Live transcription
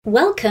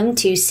Welcome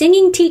to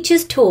Singing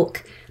Teachers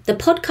Talk, the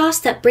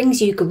podcast that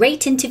brings you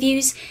great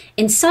interviews,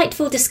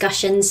 insightful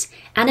discussions,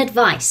 and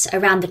advice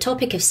around the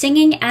topic of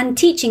singing and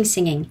teaching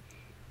singing.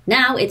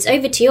 Now it's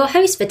over to your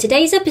host for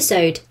today's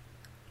episode.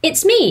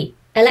 It's me,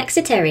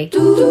 Alexa Terry.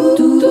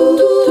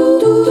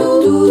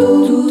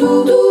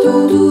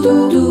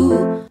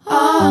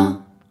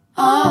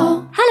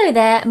 Hello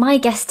there, my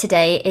guest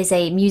today is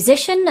a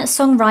musician,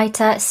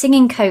 songwriter,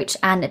 singing coach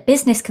and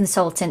business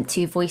consultant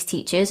to voice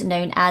teachers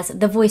known as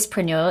The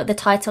Voicepreneur, the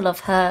title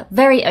of her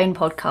very own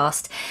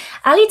podcast.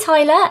 Ali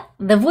Tyler,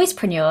 The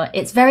Voicepreneur,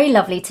 it's very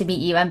lovely to meet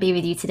you and be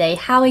with you today.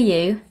 How are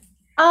you?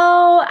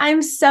 Oh,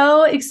 I'm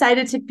so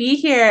excited to be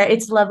here.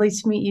 It's lovely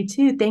to meet you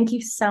too. Thank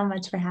you so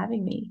much for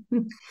having me.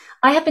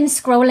 I have been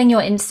scrolling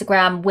your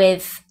Instagram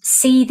with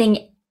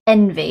seething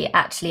envy,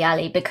 actually,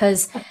 Ali,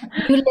 because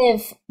you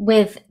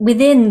live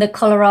within the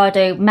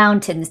Colorado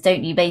mountains,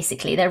 don't you,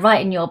 basically? They're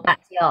right in your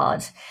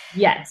backyard.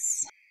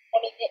 Yes. I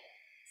mean, it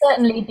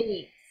certainly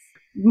beats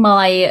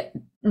my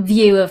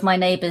view of my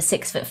neighbour's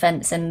 6-foot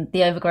fence and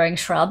the overgrowing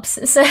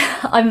shrubs. So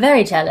I'm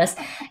very jealous.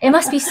 It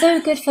must be so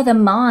good for the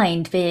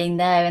mind being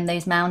there in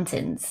those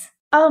mountains.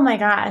 Oh my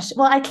gosh.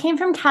 Well, I came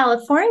from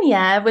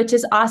California, which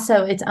is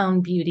also its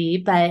own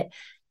beauty, but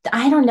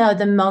I don't know,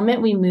 the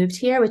moment we moved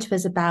here, which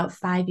was about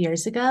 5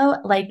 years ago,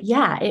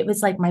 it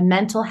was like my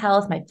mental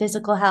health, my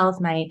physical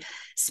health, my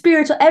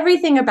spiritual,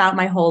 everything about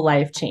my whole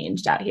life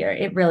changed out here.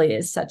 It really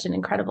is such an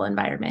incredible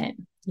environment.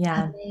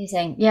 Yeah.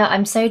 Amazing. Yeah,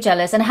 I'm so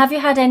jealous. And have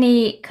you had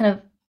any kind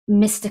of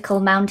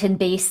mystical mountain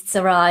beasts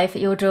arrive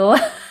at your door?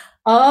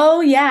 Oh,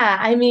 yeah.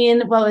 I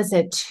mean, what was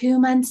it? 2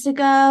 months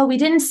ago, we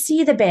didn't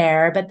see the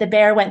bear, but the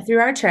bear went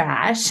through our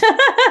trash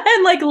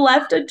and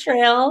left a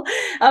trail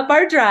up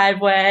our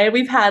driveway.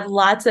 We've had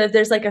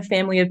there's a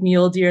family of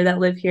mule deer that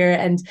live here.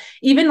 And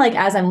even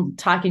as I'm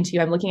talking to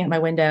you, I'm looking at my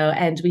window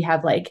and we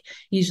have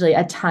usually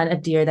a ton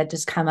of deer that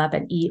just come up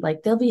and eat.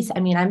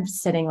 I'm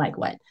sitting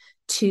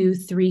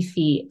 2-3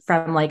 feet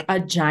from a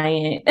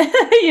giant,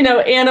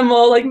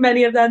 animal,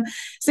 many of them.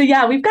 So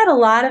yeah, we've got a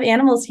lot of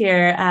animals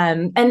here.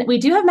 And we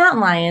do have mountain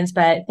lions,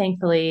 but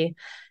thankfully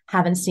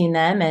haven't seen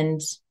them. And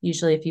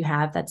usually if you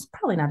have, that's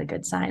probably not a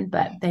good sign,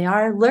 but they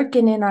are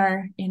lurking in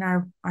our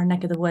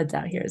neck of the woods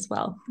out here as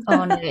well.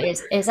 Oh no,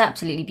 it's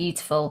absolutely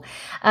beautiful.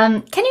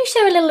 Can you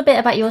share a little bit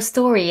about your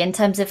story in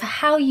terms of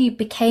how you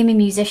became a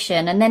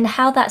musician and then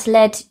how that's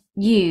led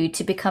you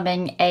to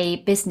becoming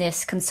a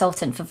business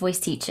consultant for voice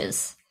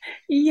teachers?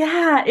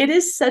 Yeah, it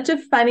is such a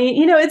funny,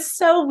 it's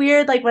so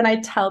weird. When I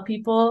tell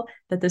people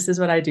that this is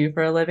what I do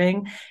for a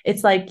living,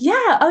 it's I'm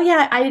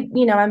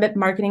a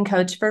marketing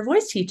coach for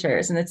voice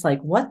teachers. And it's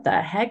what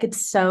the heck?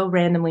 It's so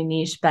randomly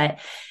niche, but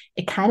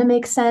it kind of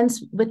makes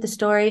sense with the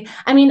story.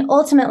 I mean,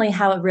 ultimately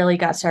how it really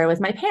got started with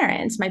my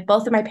parents.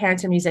 Both of my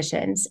parents are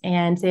musicians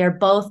and they are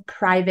both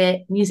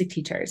private music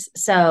teachers.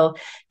 So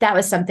that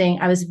was something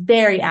I was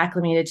very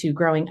acclimated to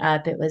growing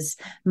up. It was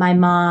my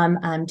mom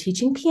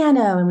teaching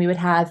piano, and we would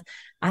have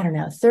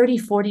 30,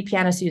 40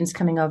 piano students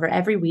coming over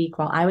every week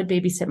while I would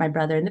babysit my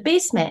brother in the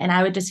basement. And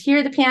I would just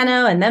hear the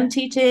piano and them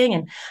teaching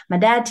and my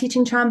dad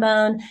teaching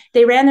trombone.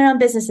 They ran their own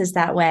businesses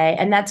that way.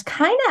 And that's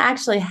kind of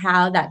actually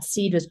how that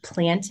seed was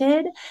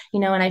planted.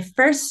 When I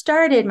first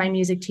started my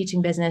music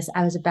teaching business,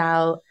 I was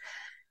about,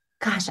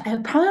 I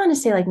would probably want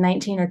to say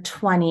 19 or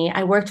 20.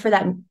 I worked for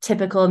that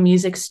typical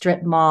music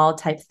strip mall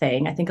type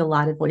thing. I think a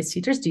lot of voice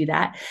teachers do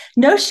that.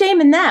 No shame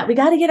in that. We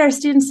got to get our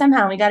students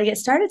somehow. We got to get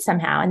started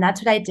somehow. And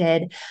that's what I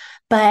did.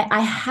 But I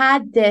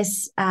had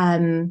this,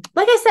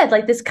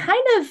 this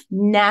kind of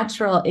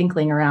natural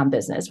inkling around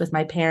business with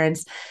my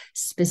parents,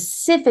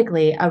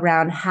 specifically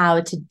around how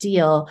to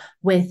deal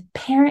with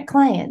parent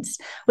clients,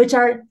 which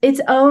are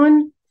its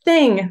own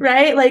thing,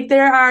 right?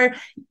 There are,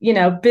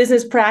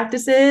 business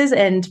practices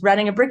and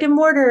running a brick and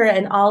mortar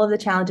and all of the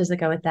challenges that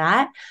go with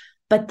that.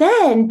 But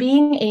then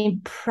being a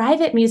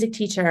private music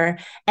teacher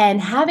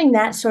and having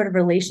that sort of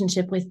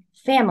relationship with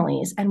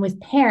families and with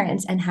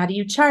parents, and how do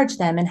you charge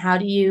them, and how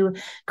do you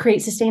create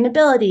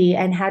sustainability,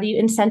 and how do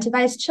you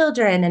incentivize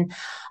children, and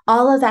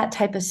all of that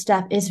type of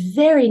stuff is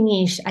very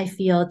niche, I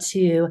feel,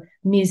 to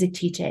music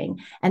teaching.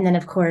 And then,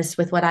 of course,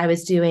 with what I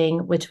was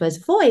doing, which was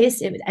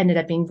voice, it ended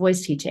up being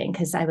voice teaching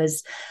because I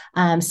was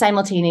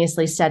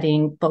simultaneously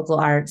studying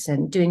vocal arts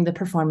and doing the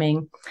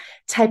performing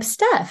type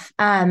stuff.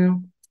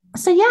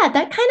 So yeah,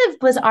 that kind of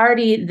was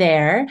already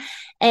there.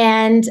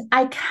 And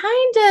I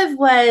kind of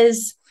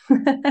was,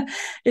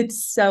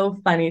 it's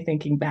so funny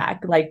thinking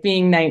back,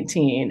 being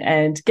 19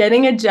 and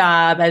getting a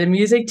job at a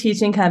music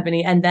teaching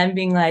company and then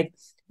being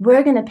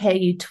we're going to pay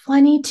you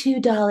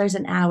 $22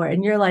 an hour.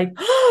 And you're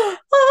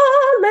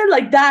oh,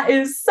 man, that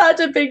is such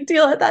a big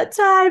deal at that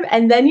time.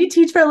 And then you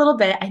teach for a little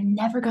bit. I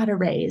never got a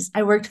raise.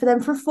 I worked for them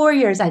for 4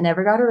 years. I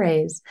never got a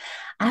raise.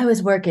 I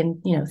was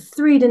working,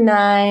 3 to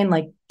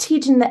 9,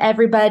 teaching the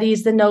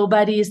everybody's, the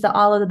nobodies, the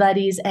all of the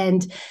buddies.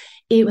 And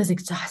it was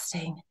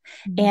exhausting.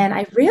 Mm-hmm. And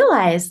I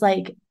realized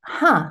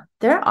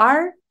there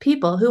are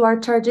people who are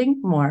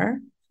charging more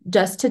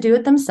just to do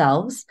it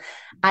themselves.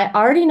 I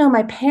already know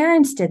my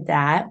parents did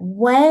that.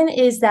 When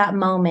is that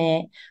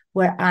moment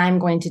where I'm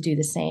going to do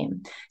the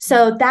same.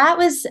 So that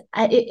was,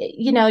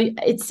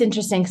 it's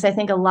interesting because I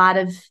think a lot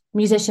of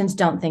musicians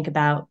don't think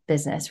about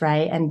business,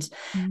 right? And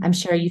I'm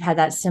sure you've had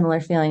that similar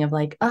feeling of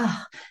like,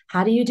 oh,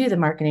 how do you do the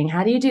marketing?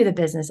 How do you do the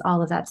business?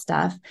 All of that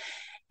stuff.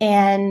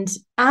 And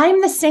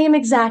I'm the same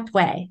exact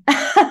way.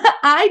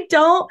 I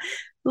don't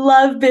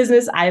love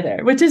business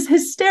either, which is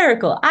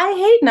hysterical. I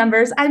hate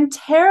numbers. I'm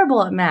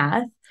terrible at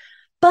math.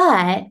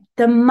 But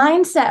the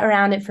mindset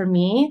around it for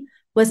me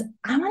was,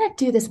 I want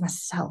to do this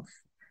myself.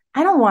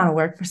 I don't want to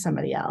work for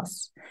somebody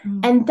else.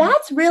 And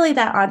that's really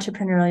that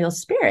entrepreneurial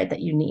spirit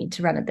that you need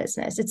to run a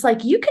business. It's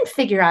like you can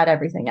figure out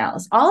everything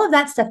else. All of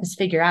that stuff is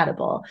figure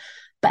outable.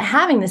 But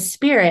having the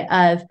spirit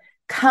of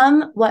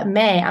come what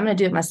may, I'm going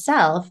to do it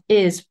myself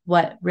is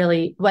what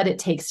it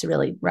takes to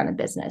really run a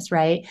business,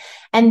 right?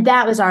 And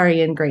that was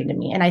already ingrained in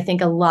me. And I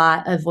think a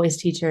lot of voice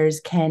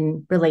teachers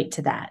can relate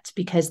to that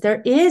because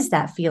there is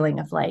that feeling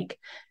of like,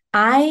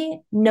 I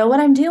know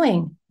what I'm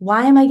doing.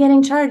 Why am I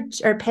getting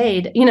charged or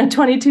paid,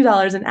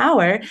 $22 an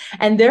hour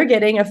and they're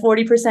getting a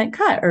 40%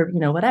 cut or,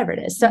 whatever it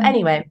is. So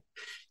anyway,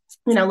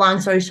 long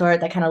story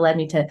short, that kind of led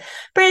me to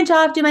branch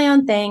off, do my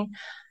own thing.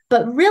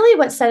 But really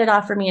what set it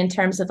off for me in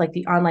terms of like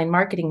the online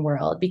marketing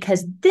world,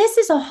 because this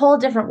is a whole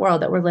different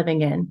world that we're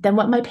living in than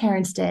what my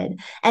parents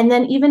did. And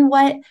then even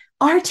what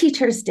our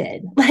teachers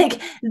did.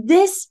 Like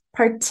this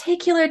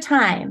particular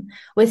time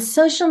with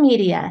social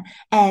media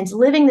and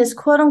living this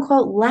quote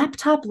unquote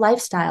laptop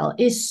lifestyle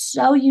is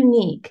so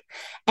unique.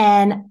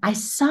 And I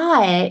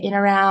saw it in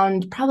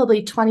around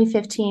probably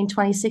 2015,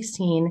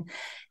 2016,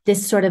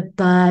 this sort of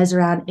buzz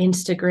around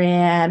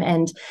Instagram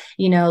and,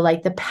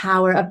 like the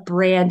power of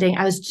branding.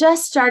 I was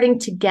just starting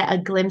to get a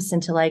glimpse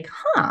into like,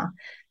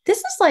 this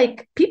is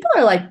like, people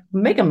are like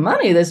making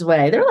money this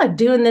way. They're like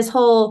doing this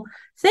whole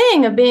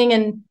thing of being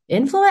an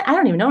influencer. I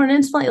don't even know what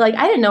an influencer, like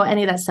I didn't know what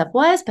any of that stuff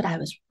was, but I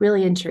was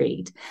really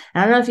intrigued.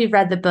 And I don't know if you've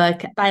read the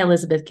book by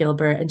Elizabeth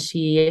Gilbert and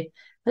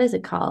what is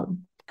it called?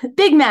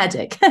 Big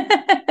Magic.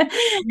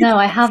 No,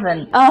 I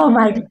haven't. Oh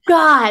my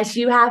gosh,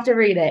 you have to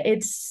read it.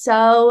 It's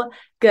so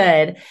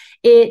good.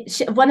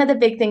 One of the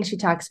big things she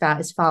talks about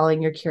is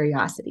following your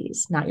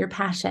curiosities, not your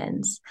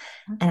passions.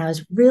 And I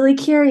was really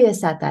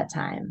curious at that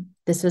time.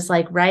 This was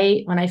like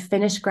right when I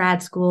finished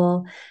grad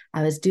school.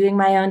 I was doing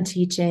my own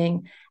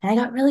teaching and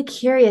I got really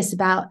curious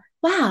about,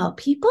 wow,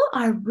 people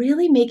are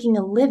really making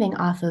a living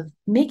off of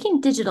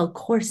making digital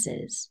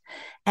courses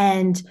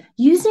and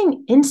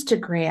using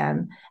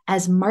Instagram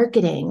as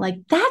marketing. Like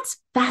that's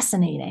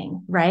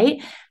fascinating,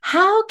 right?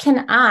 How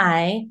can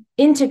I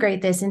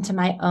integrate this into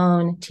my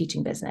own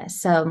teaching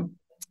business? So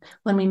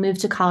when we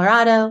moved to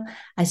Colorado,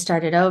 I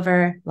started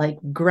over like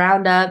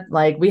ground up.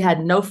 Like we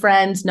had no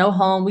friends, no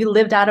home. We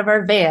lived out of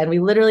our van. We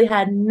literally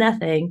had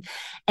nothing.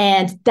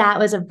 And that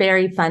was a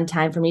very fun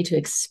time for me to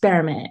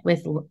experiment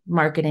with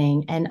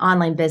marketing and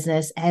online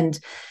business and,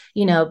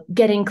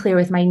 getting clear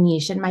with my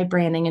niche and my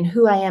branding and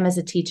who I am as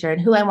a teacher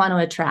and who I want to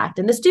attract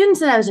and the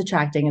students that I was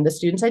attracting and the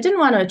students I didn't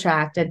want to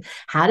attract and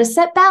how to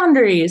set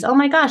boundaries. Oh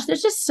my gosh,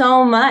 there's just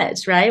so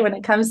much, right? When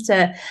it comes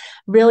to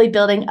really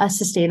building a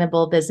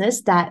sustainable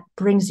business that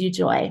brings you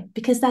joy,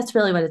 because that's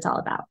really what it's all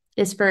about,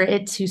 is for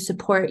it to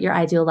support your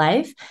ideal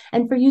life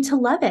and for you to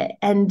love it.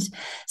 And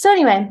so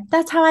anyway,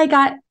 that's how I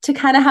got to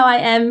kind of how I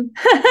am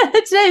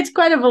today. It's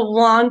quite of a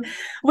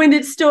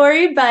long-winded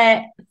story,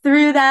 but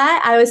through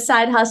that, I was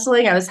side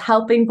hustling. I was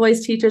helping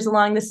voice teachers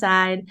along the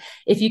side.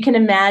 If you can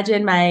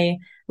imagine my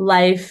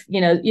life,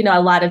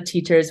 a lot of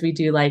teachers, we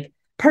do like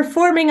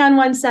performing on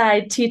one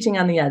side, teaching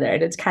on the other.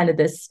 And it's kind of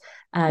this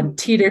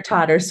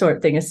teeter-totter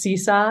sort thing, a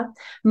seesaw.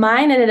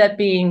 Mine ended up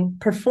being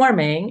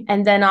performing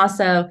and then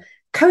also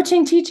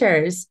coaching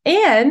teachers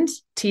and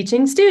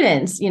teaching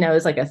students. It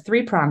was like a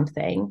three-pronged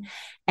thing.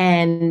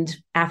 And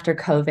after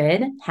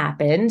COVID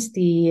happened,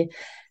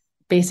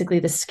 basically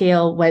the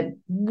scale went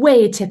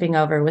way tipping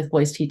over with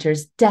voice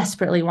teachers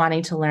desperately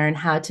wanting to learn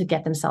how to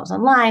get themselves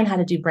online, how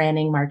to do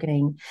branding,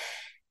 marketing.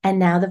 And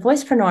now the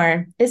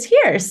Voicepreneur is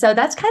here. So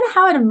that's kind of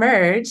how it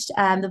emerged.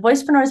 The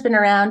Voicepreneur has been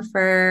around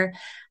for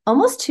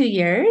almost 2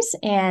 years,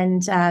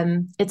 and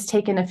it's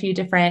taken a few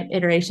different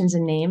iterations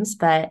and names,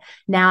 but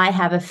now I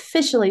have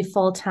officially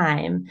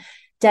full-time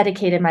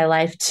dedicated my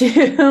life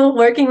to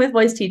working with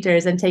voice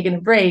teachers and taking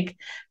a break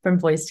from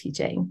voice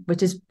teaching,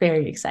 which is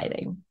very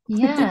exciting.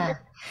 Yeah.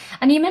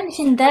 And you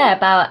mentioned there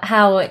about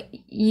how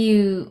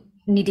you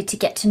needed to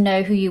get to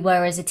know who you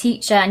were as a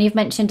teacher, and you've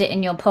mentioned it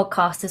in your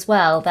podcast as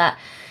well,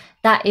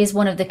 that is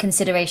one of the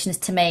considerations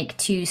to make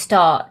to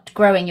start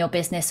growing your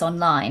business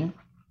online.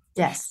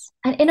 Yes.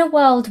 And in a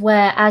world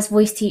where, as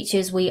voice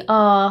teachers, we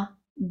are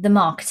the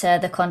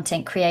marketer, the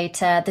content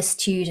creator, the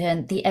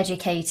student, the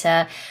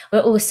educator,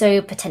 we're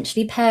also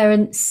potentially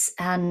parents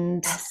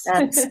and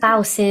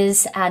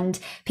spouses and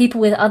people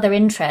with other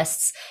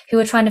interests who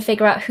are trying to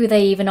figure out who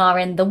they even are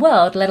in the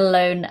world, let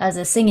alone as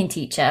a singing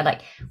teacher.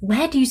 Like,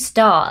 where do you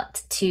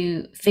start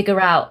to figure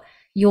out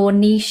your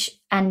niche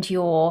and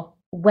your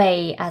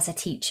way as a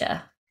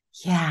teacher?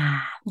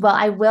 Yeah. Well,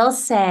 I will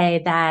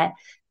say that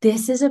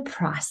this is a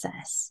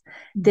process.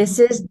 This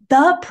is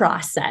the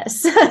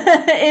process.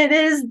 It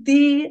is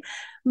the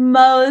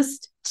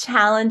most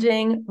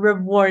challenging,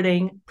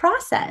 rewarding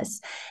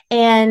process.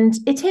 And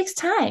it takes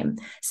time.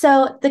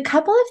 So the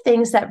couple of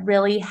things that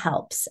really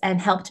helps and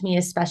helped me,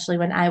 especially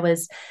when I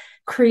was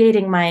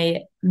creating my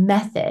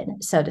method,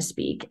 so to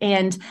speak.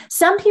 And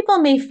some people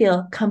may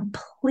feel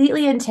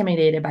completely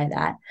intimidated by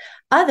that.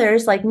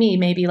 Others, like me,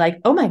 may be like,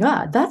 oh my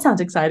God, that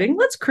sounds exciting.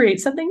 Let's create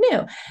something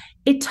new.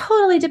 It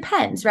totally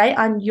depends, right,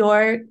 on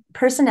your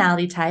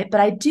personality type.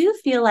 But I do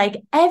feel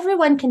like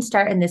everyone can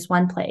start in this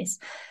one place.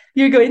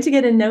 You're going to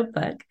get a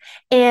notebook.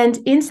 And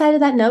inside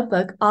of that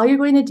notebook, all you're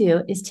going to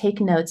do is take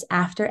notes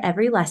after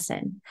every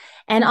lesson.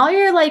 And all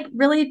you're like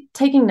really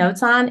taking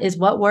notes on is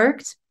what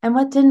worked and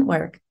what didn't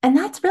work. And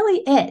that's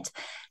really it.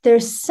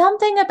 There's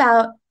something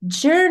about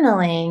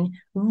journaling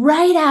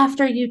right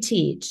after you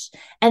teach.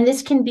 And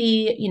this can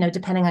be,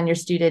 depending on your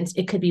students,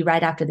 it could be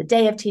right after the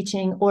day of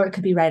teaching, or it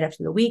could be right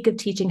after the week of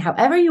teaching,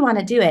 however you want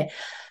to do it.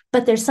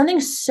 But there's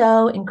something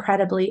so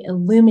incredibly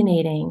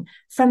illuminating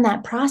from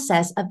that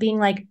process of being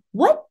like,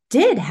 what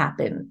did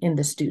happen in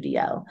the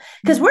studio?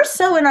 Because we're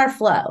so in our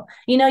flow.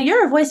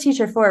 You're a voice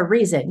teacher for a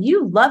reason.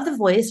 You love the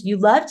voice, you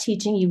love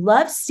teaching, you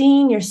love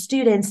seeing your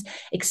students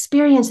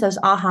experience those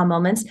aha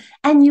moments,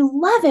 and you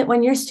love it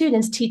when your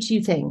students teach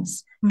you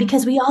things,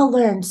 because we all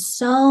learn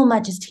so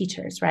much as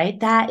teachers, right?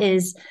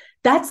 That's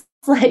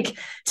like,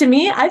 to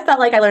me, I felt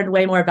like I learned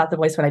way more about the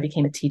voice when I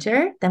became a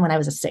teacher than when I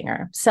was a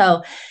singer.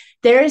 So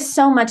there is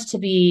so much to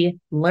be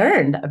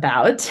learned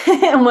about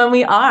and when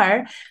we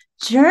are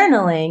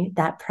journaling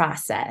that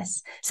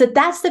process. So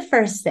that's the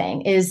first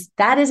thing,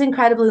 that is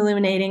incredibly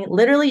illuminating.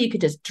 Literally, you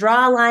could just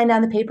draw a line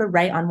down the paper,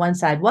 write on one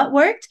side what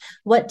worked,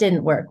 what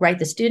didn't work, write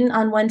the student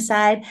on one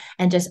side,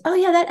 and just, oh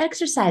yeah, that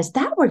exercise,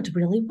 that worked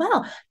really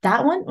well.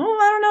 That one, I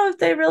don't know if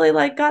they really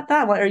got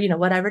that one, or,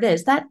 whatever it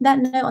is, that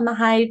note on the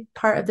high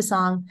part of the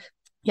song,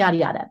 yada,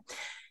 yada.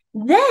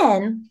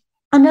 Then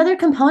another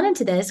component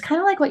to this,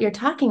 kind of like what you're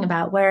talking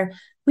about, where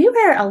we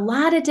wear a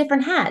lot of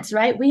different hats,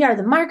 right? We are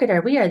the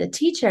marketer, we are the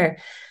teacher.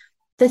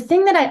 The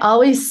thing that I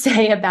always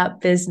say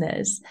about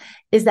business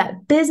is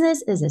that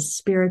business is a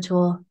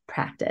spiritual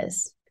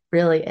practice, it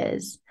really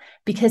is,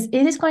 because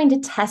it is going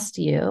to test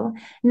you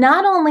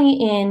not only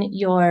in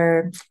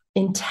your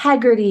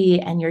integrity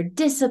and your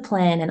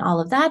discipline and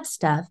all of that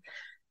stuff,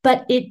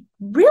 but it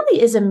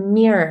really is a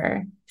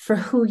mirror for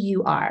who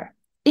you are,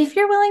 if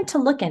you're willing to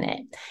look in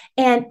it.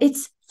 And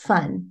it's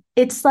fun.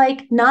 It's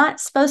like not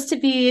supposed to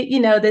be,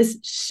 this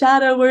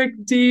shadow work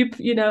deep,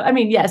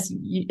 yes,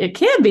 it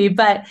can be,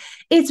 but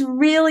it's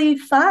really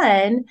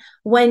fun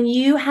when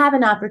you have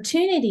an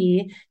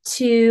opportunity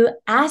to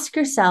ask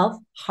yourself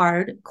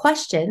hard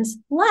questions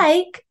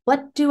like,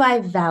 what do I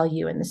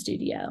value in the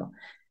studio?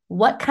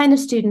 What kind of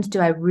students do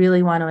I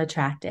really want to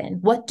attract in?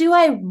 What do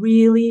I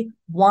really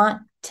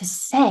want to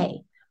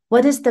say?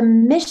 What is the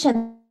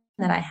mission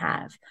that I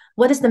have?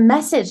 What is the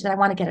message that I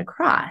want to get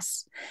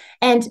across?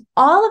 And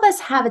all of us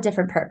have a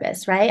different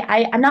purpose, right?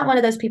 I'm not one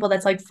of those people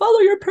that's like, follow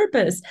your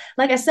purpose.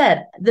 Like I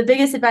said, the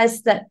biggest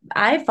advice that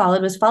I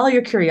followed was follow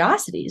your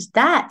curiosities.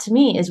 That to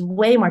me is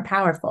way more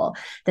powerful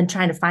than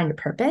trying to find a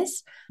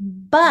purpose.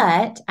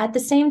 But at the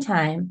same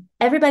time,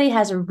 everybody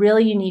has a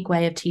really unique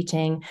way of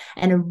teaching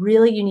and a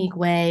really unique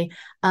way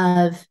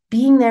of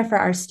being there for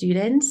our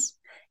students.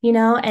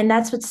 And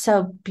that's what's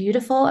so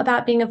beautiful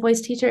about being a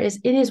voice teacher is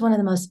it is one of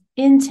the most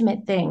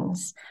intimate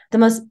things, the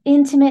most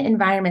intimate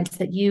environments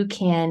that you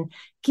can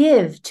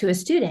give to a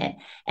student.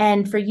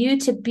 And for you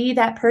to be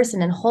that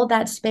person and hold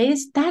that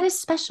space, that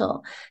is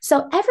special.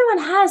 So everyone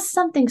has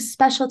something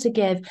special to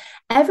give.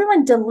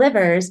 Everyone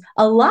delivers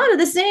a lot of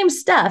the same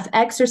stuff,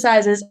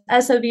 exercises,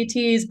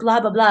 SOVTs, blah,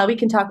 blah, blah. We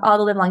can talk all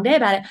the live long day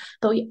about it,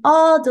 but we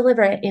all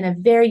deliver it in a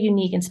very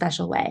unique and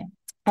special way.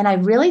 And I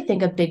really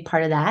think a big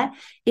part of that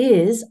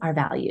is our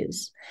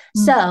values.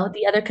 So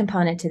the other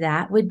component to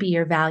that would be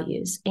your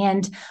values.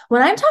 And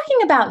when I'm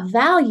talking about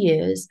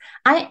values,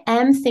 I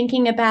am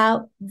thinking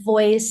about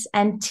voice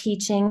and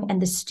teaching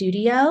and the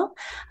studio.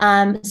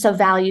 So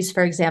values,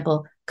 for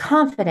example,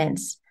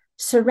 confidence,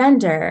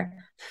 surrender,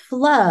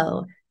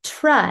 flow,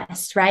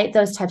 trust, right?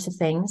 Those types of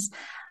things.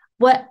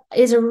 What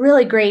is a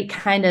really great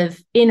kind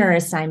of inner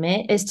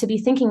assignment is to be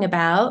thinking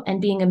about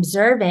and being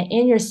observant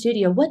in your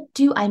studio. What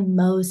do I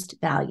most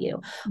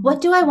value? What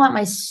do I want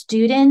my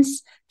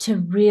students to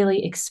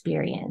really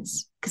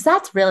experience? Because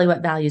that's really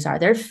what values are.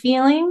 They're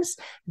feelings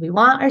we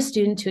want our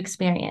student to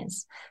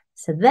experience.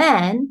 So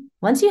then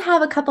once you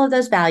have a couple of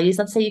those values,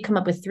 let's say you come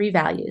up with 3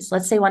 values.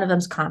 Let's say one of them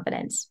is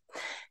confidence,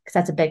 because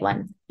that's a big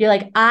one. You're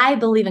like, I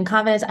believe in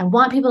confidence. I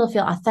want people to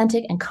feel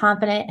authentic and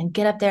confident and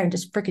get up there and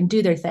just freaking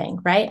do their thing,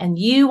 right? And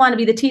you want to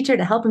be the teacher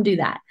to help them do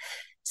that.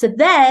 So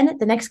then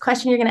the next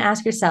question you're going to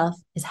ask yourself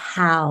is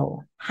how?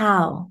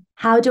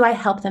 How do I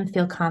help them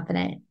feel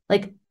confident?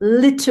 Like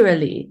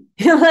literally,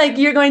 like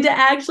you're going to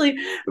actually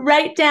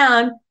write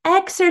down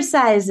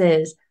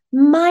exercises,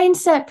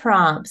 mindset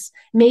prompts.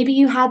 Maybe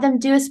you had them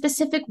do a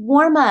specific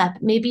warm up.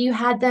 Maybe you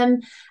had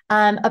them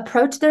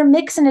approach their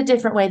mix in a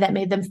different way that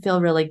made them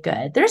feel really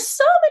good. There's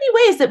so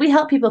many ways that we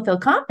help people feel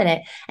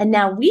confident. And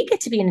now we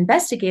get to be an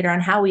investigator on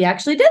how we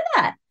actually did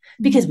that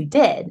because we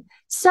did.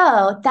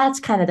 So that's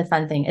kind of the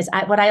fun thing is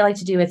what I like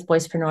to do with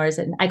voicepreneurs,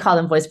 and I call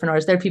them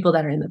voicepreneurs. They're people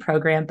that are in the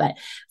program, but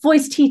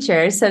voice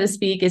teachers, so to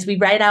speak, is we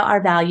write out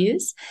our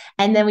values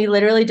and then we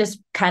literally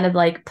just kind of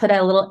like put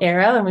a little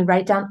arrow and we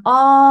write down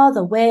all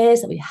the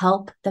ways that we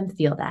help them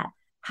feel that.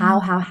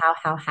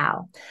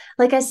 How.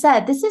 Like I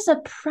said, this is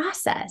a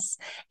process.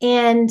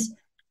 And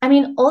I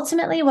mean,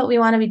 ultimately, what we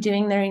want to be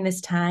doing during this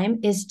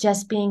time is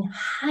just being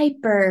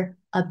hyper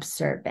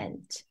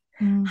observant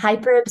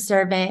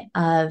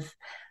of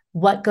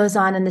what goes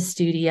on in the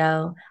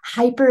studio,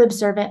 hyper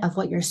observant of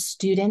what your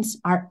students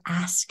are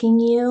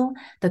asking you,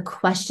 the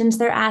questions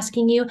they're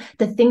asking you,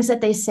 the things that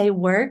they say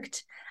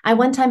worked. I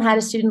one time had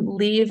a student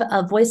leave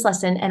a voice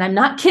lesson, and I'm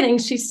not kidding.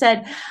 She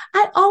said,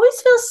 I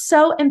always feel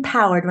so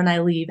empowered when I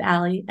leave,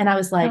 Allie. And I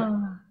was like,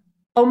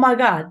 oh my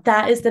God,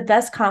 that is the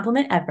best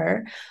compliment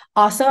ever.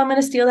 Also, I'm going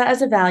to steal that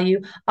as a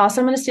value. Also,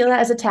 I'm going to steal that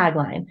as a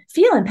tagline.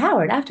 Feel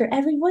empowered after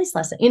every voice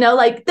lesson.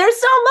 Like there's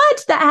so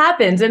much that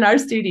happens in our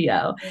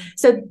studio.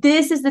 So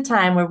this is the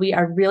time where we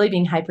are really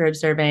being hyper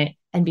observant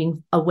and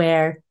being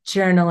aware,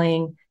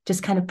 journaling,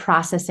 just kind of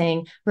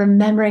processing,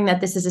 remembering that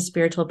this is a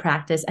spiritual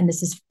practice and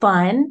this is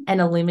fun and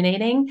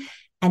illuminating.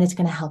 And it's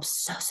going to help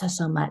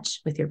so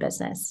much with your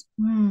business.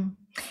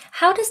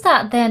 How does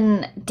that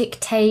then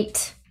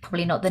dictate,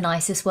 probably not the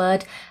nicest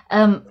word,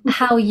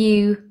 how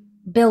you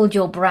build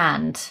your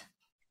brand?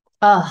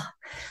 Oh,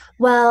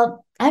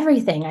 well,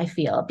 everything, I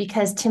feel,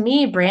 because to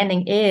me,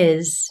 branding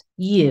is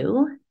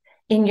you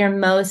in your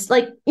most,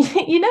 like,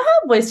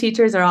 how voice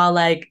teachers are all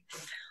like,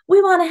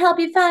 we want to help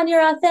you find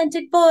your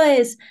authentic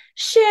voice,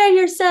 share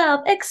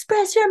yourself,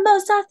 express your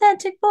most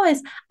authentic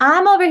voice.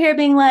 I'm over here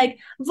being like,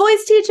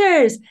 voice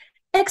teachers,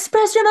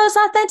 express your most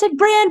authentic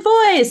brand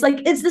voice.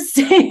 Like it's the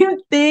same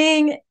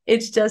thing.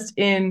 It's just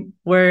in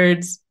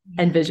words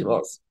and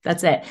visuals.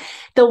 That's it.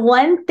 The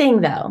one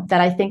thing though, that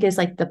I think is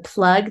like the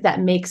plug that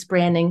makes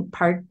branding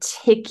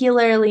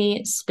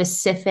particularly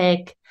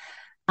specific,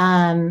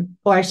 or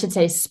I should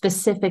say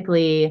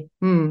specifically,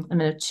 I'm going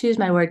to choose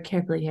my word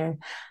carefully here,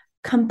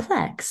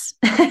 complex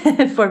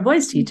for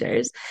voice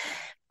teachers,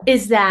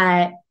 is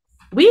that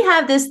we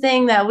have this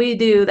thing that we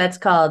do that's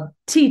called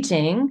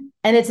teaching,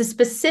 and it's a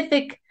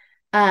specific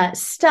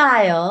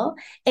style,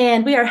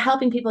 and we are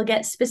helping people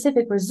get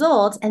specific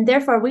results, and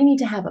therefore we need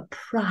to have a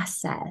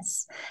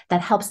process that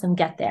helps them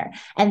get there.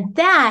 And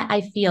that I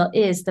feel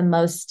is the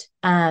most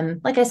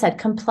like I said,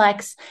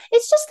 complex.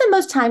 It's just the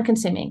most time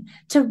consuming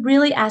to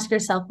really ask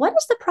yourself, what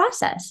is the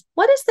process?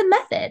 What is the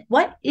method?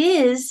 What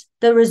is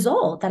the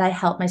result that I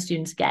help my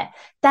students get?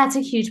 That's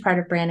a huge part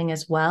of branding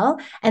as well.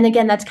 And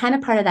again, that's kind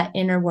of part of that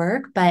inner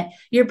work, but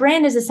your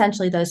brand is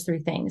essentially those three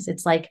things.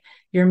 It's like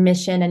your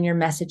mission and your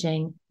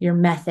messaging, your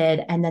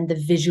method, and then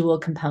the visual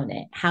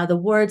component, how the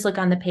words look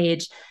on the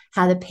page,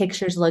 how the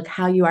pictures look,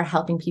 how you are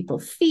helping people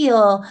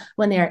feel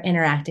when they are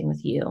interacting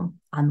with you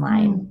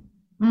online.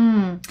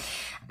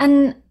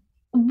 And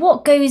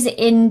what goes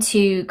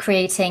into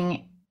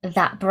creating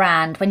that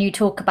brand when you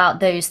talk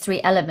about those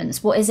three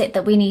elements? What is it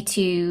that we need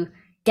to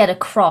get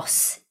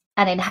across,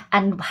 and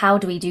how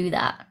do we do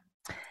that?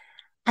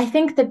 I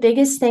think the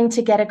biggest thing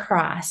to get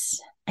across,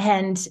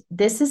 and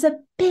this is a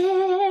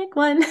big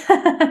one.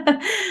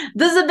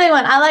 This is a big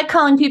one. I like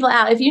calling people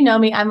out. If you know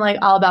me, I'm like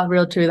all about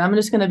real truth. I'm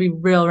just going to be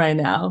real right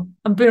now.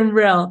 I'm being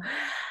real.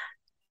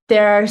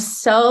 There are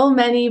so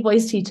many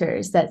voice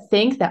teachers that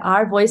think that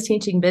our voice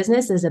teaching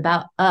business is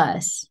about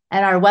us,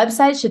 and our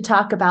website should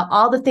talk about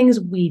all the things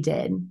we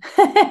did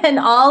and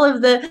all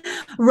of the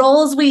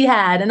roles we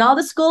had and all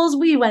the schools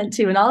we went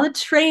to and all the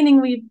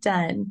training we've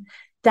done.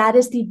 That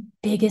is the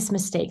biggest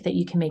mistake that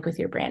you can make with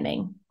your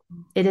branding.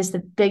 It is the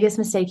biggest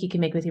mistake you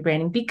can make with your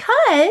branding,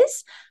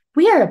 because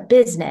we are a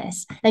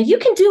business. Now, you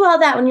can do all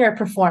that when you're a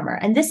performer.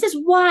 And this is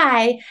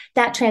why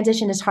that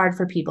transition is hard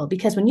for people,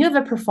 because when you have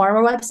a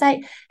performer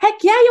website, heck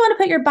yeah, you want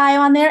to put your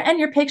bio on there and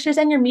your pictures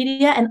and your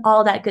media and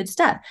all that good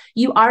stuff.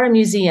 You are a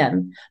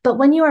museum. But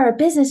when you are a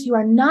business, you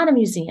are not a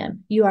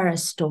museum. You are a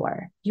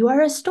store. You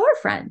are a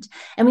storefront.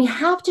 And we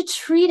have to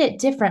treat it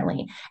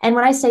differently. And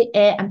when I say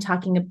it, I'm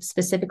talking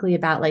specifically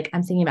about, like,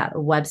 I'm thinking about a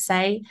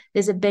website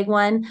is a big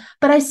one,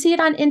 but I see it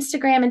on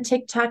Instagram and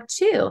TikTok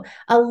too.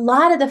 A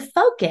lot of the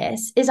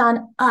focus is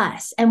on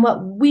us and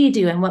what we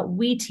do and what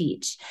we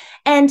teach.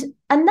 And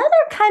another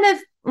kind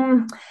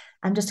of,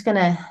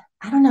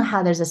 I don't know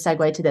how there's a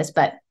segue to this,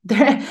 but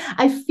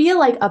I feel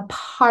like a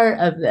part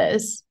of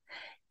this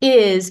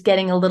is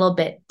getting a little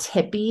bit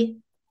tippy.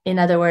 In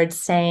other words,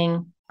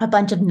 saying a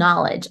bunch of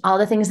knowledge, all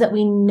the things that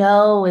we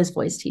know as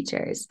voice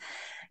teachers,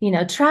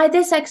 try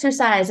this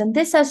exercise and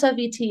this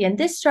SOVT and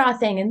this straw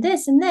thing and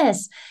this and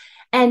this.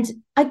 And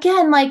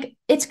again, like,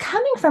 it's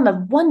coming from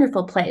a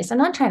wonderful place. I'm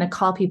not trying to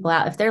call people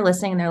out if they're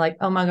listening and they're like,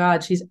 oh my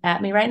God, she's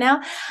at me right now.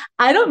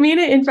 I don't mean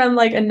it from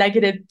like a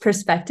negative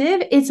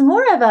perspective. It's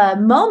more of a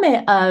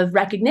moment of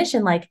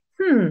recognition, like,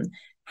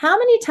 how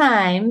many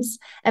times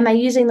am I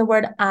using the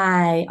word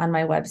I on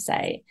my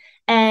website?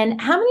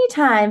 And how many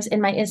times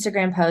in my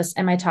Instagram posts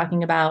am I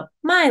talking about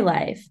my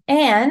life?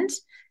 And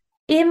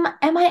am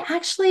I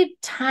actually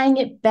tying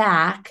it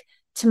back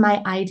to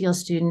my ideal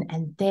student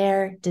and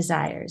their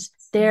desires,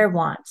 their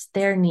wants,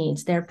 their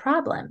needs, their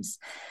problems?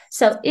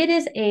 So it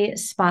is a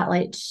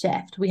spotlight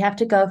shift. We have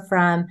to go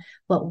from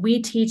what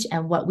we teach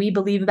and what we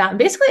believe about, and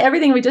basically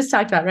everything we just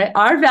talked about, right?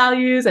 Our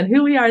values and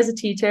who we are as a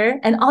teacher,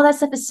 and all that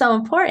stuff is so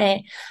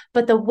important.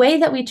 But the way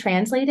that we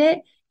translate it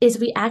is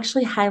we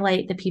actually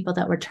highlight the people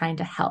that we're trying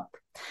to help.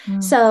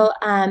 So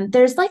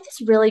there's like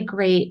this really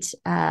great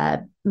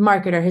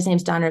marketer. His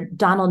name's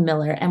Donald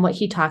Miller. And what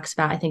he talks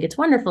about, I think it's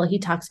wonderful. He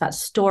talks about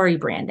story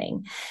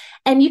branding.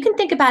 And you can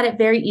think about it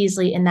very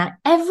easily in that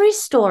every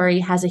story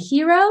has a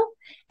hero.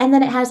 And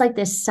then it has like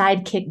this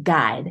sidekick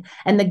guide.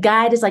 And the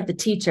guide is like the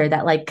teacher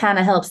that like kind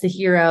of helps the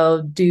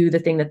hero do the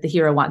thing that the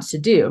hero wants to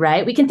do,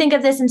 right? We can think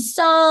of this in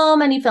so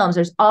many films.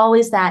 There's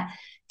always that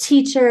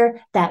teacher,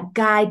 that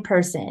guide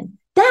person.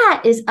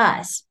 That is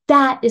us.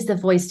 That is the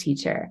voice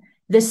teacher.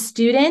 The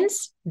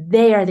students,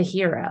 they are the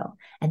hero.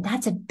 And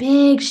that's a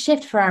big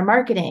shift for our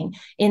marketing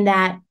in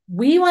that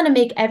we want to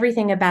make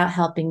everything about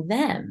helping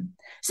them.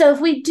 So if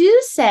we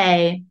do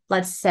say,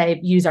 let's say,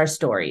 use our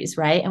stories,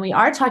 right? And we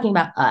are talking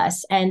about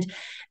us. And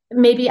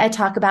maybe I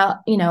talk about,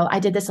 I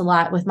did this a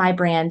lot with my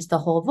brand, The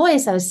Whole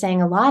Voice. I was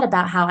saying a lot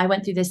about how I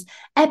went through this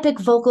epic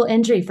vocal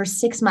injury for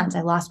 6 months.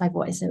 I lost my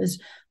voice. It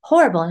was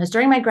horrible. And it was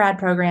during my grad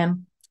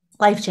program,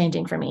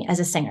 life-changing for me as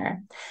a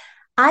singer.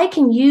 I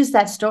can use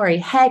that story,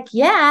 heck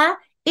yeah,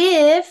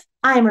 if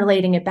I'm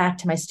relating it back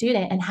to my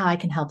student and how I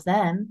can help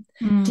them.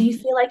 Do you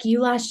feel like you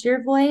lost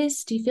your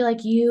voice? Do you feel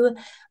like you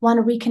want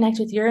to reconnect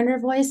with your inner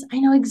voice? I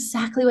know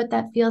exactly what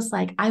that feels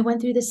like. I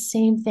went through the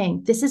same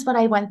thing. This is what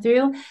I went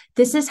through.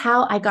 This is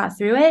how I got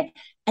through it.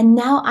 And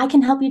now I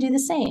can help you do the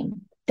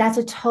same. That's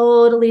a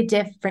totally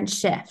different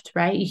shift,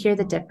 right? You hear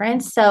the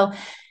difference. So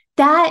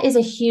that is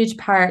a huge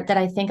part that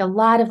I think a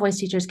lot of voice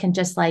teachers can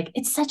just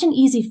it's such an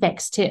easy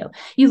fix too.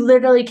 You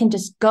literally can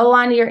just go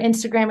onto your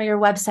Instagram or your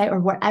website or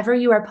wherever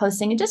you are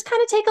posting and just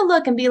kind of take a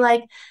look and be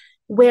like,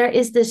 where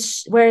is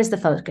the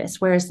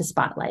focus? Where is the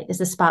spotlight? Is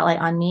the spotlight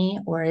on me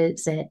or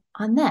is it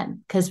on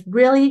them? Because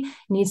really it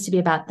needs to be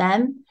about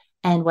them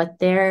and what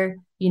they're,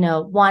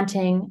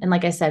 wanting. And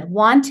like I said,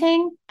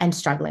 wanting and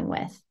struggling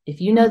with.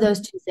 If you know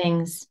those two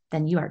things,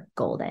 then you are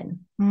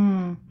golden.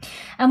 And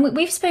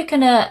we've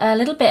spoken a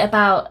little bit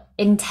about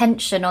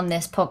intention on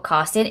this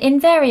podcast in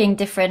varying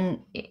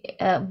different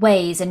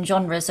ways and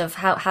genres of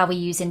how we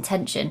use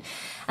intention.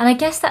 And I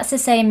guess that's the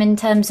same in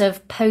terms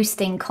of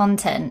posting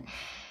content.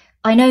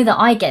 I know that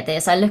I get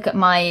this. I look at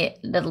my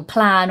little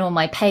plan or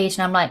my page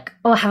and I'm like,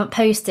 oh, I haven't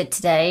posted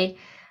today.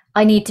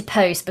 I need to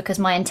post because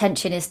my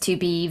intention is to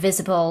be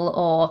visible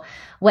or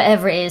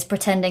whatever it is,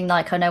 pretending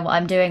like I know what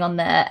I'm doing on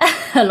there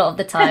a lot of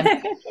the time.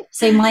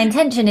 So my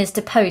intention is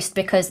to post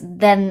because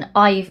then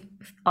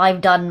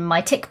I've done my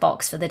tick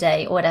box for the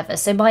day or whatever.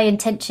 So my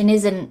intention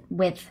isn't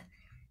with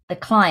the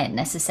client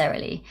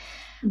necessarily.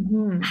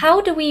 How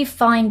do we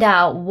find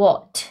out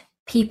what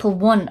people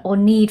want or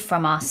need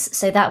from us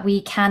so that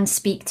we can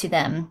speak to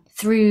them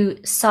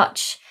through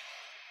such,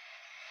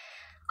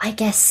 I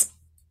guess,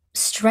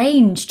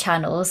 strange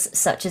channels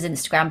such as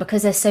Instagram,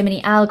 because there's so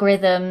many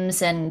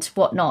algorithms and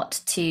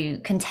whatnot to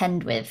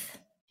contend with?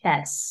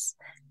 Yes,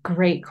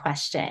 great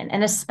question.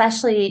 And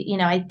especially,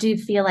 I do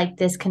feel like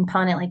this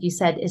component, like you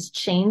said, is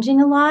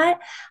changing a lot.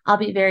 I'll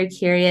be very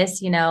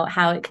curious,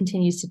 how it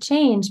continues to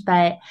change,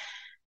 but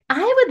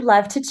I would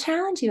love to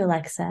challenge you,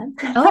 Alexa.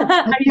 Oh, okay.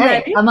 Are you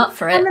ready? I'm up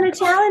for it. I'm going to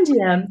challenge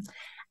you.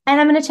 And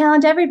I'm going to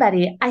challenge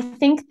everybody. I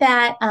think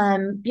that,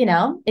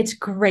 it's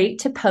great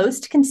to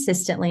post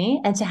consistently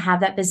and to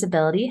have that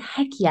visibility.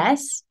 Heck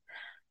yes.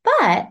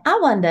 But I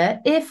wonder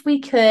if we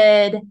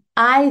could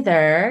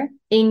either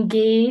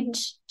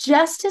engage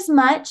just as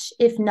much,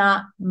 if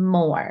not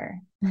more.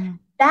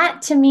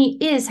 That to me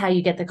is how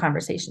you get the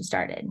conversation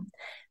started.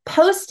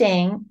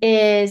 Posting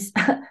is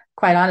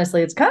quite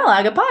honestly, it's kind of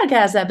like a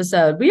podcast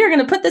episode. We are going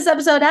to put this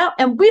episode out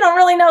and we don't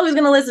really know who's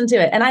going to listen to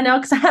it. And I know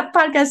because I have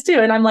podcasts too.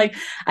 And I'm like,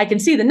 I can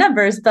see the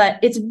numbers, but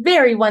it's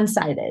very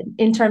one-sided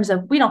in terms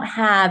of we don't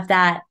have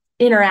that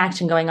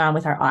interaction going on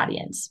with our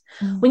audience.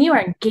 When you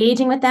are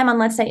engaging with them on,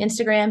 let's say,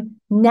 Instagram,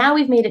 now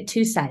we've made it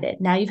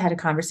two-sided. Now you've had a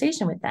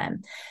conversation with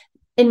them.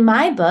 In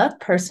my book,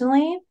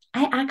 personally,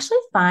 I actually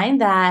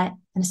find that,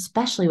 and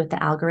especially with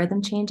the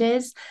algorithm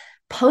changes,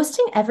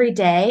 posting every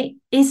day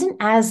isn't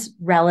as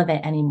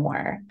relevant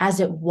anymore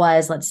as it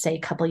was, let's say, a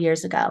couple of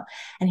years ago.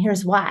 And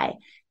here's why.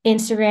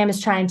 Instagram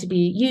is trying to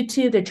be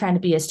YouTube. They're trying to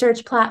be a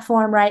search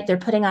platform, right? They're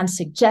putting on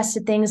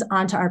suggested things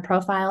onto our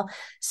profile.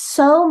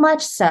 So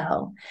much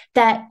so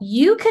that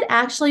you could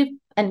actually,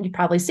 and you've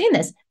probably seen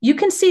this, you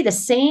can see the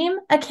same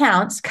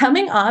accounts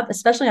coming up,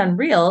 especially on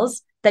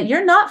Reels, that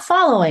you're not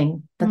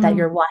following, but that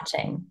you're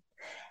watching.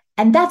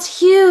 And that's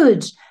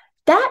huge.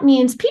 that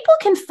means people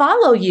can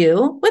follow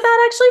you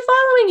without actually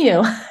following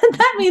you.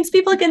 That means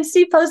people can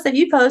see posts that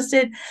you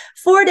posted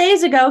 4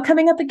 days ago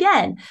coming up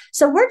again.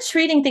 So we're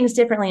treating things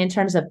differently in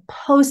terms of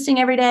posting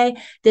every day.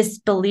 This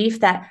belief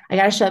that I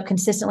got to show up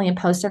consistently and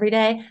post every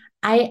day.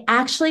 I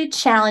actually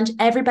challenge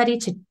everybody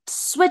to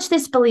switch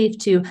this belief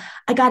to,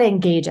 I got to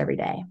engage every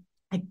day.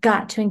 I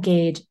got to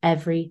engage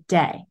every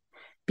day.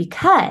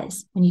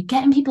 Because when you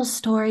get in people's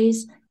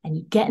stories and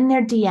you get in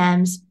their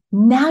DMs,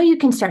 now you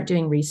can start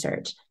doing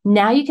research.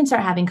 Now you can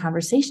start having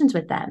conversations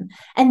with them.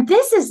 And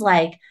this is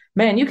like,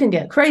 man, you can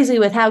get crazy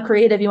with how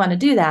creative you want to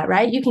do that,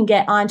 right? You can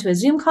get onto a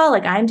Zoom call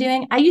like I'm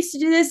doing. I used to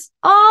do this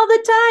all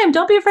the time.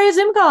 Don't be afraid of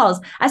Zoom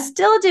calls. I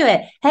still do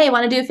it. Hey,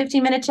 want to do a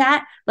 15-minute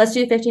chat? Let's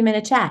do a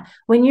 15-minute chat.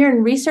 When you're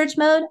in research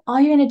mode, all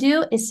you're going to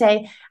do is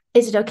say,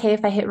 is it okay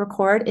if I hit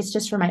record? It's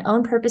just for my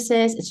own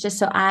purposes. It's just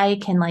so I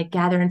can like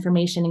gather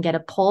information and get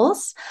a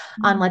pulse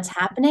on what's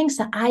happening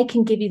so I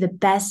can give you the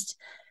best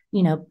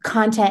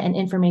content and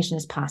information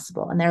as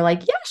possible. And they're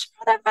like, yeah, sure,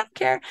 whatever, I don't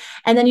care.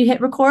 And then you hit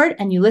record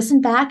and you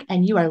listen back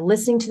and you are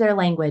listening to their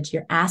language.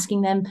 You're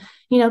asking them,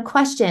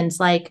 questions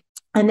like,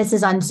 and this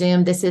is on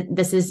Zoom. This is,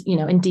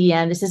 in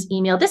DM, this is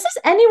email. This is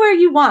anywhere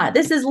you want.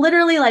 This is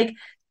literally like,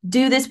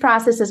 do this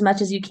process as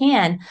much as you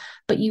can,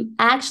 but you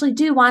actually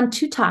do want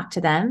to talk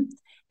to them.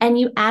 And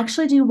you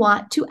actually do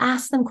want to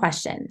ask them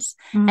questions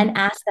and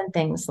ask them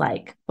things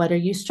like, what are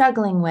you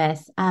struggling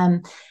with?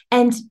 And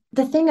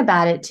the thing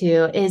about it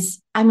too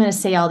is I'm going to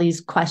say all these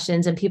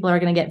questions and people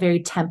are going to get very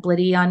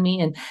templatey on me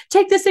and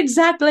take this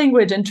exact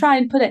language and try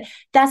and put it.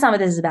 That's not what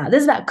this is about.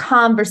 This is about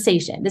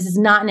conversation. This is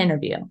not an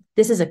interview.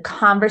 This is a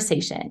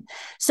conversation.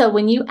 So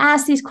when you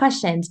ask these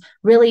questions,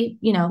 really,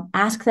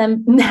 ask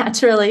them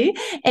naturally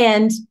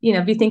and,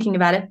 be thinking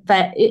about it.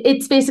 But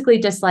it's basically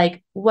just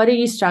like, what are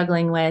you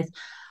struggling with?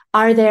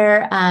 Are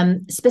there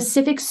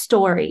specific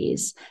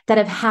stories that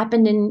have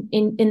happened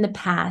in the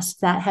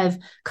past that have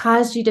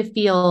caused you to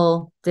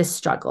feel this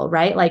struggle,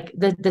 right? Like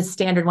the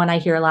standard one I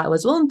hear a lot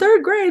was, well, in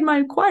third grade,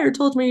 my choir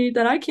told me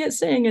that I can't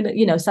sing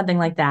and, something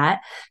like that.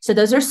 So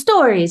those are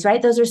stories,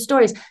 right? Those are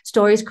stories.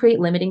 Stories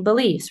create limiting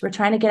beliefs. We're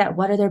trying to get at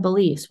what are their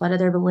beliefs? What are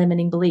their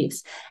limiting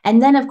beliefs?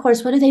 And then, of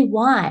course, what do they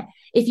want?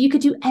 If you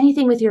could do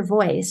anything with your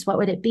voice, what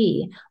would it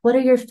be? What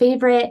are your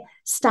favorite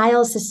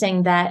styles to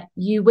sing that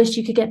you wish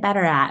you could get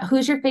better at?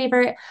 Who's your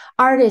favorite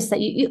artist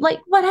that you like?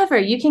 Whatever.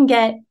 You can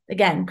get,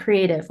 again,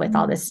 creative with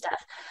all this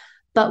stuff.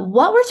 But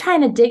what we're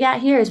trying to dig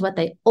at here is what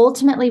they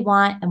ultimately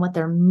want and what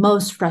they're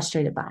most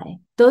frustrated by.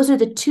 Those are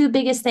the two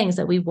biggest things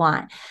that we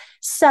want.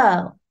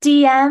 So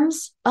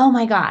DMs, oh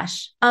my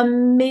gosh,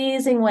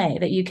 amazing way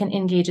that you can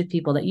engage with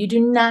people that you do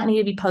not need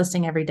to be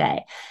posting every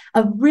day.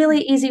 A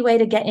really easy way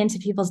to get into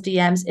people's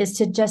DMs is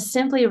to just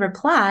simply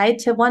reply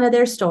to one of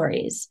their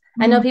stories.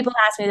 I know people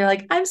ask me, they're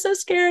like, I'm so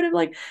scared of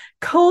like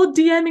cold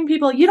DMing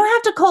people. You don't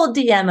have to cold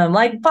DM them,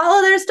 like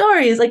follow their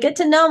stories, like get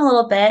to know them a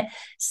little bit,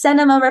 send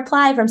them a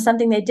reply from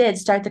something they did,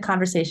 start the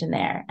conversation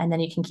there, and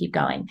then you can keep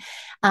going.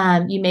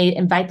 You may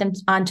invite them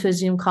onto a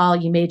Zoom call.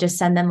 You may just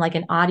send them like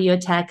an audio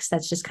text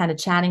that's just kind of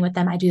chatting with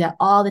them. I do that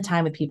all the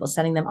time with people,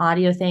 sending them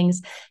audio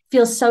things.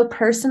 Feels so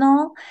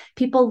personal.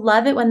 People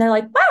love it when they're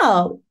like,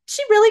 wow,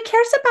 she really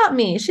cares about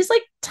me. She's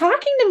like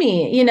talking to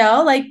me,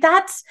 like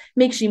that's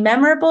makes you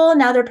memorable.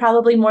 Now they're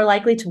probably more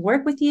likely to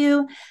work with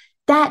you.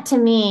 That to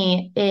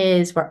me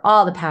is where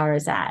all the power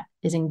is at,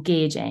 is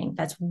engaging.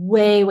 That's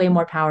way, way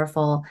more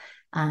powerful.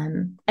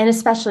 And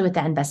especially with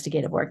that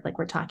investigative work, like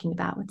we're talking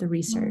about with the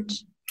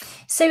research.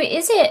 So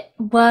is it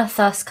worth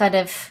us kind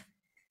of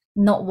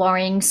not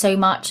worrying so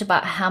much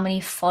about how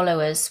many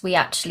followers we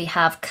actually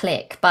have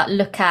click, but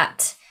look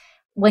at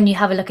when you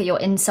have a look at your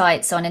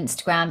insights on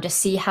Instagram, just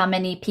see how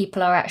many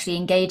people are actually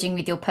engaging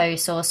with your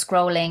posts or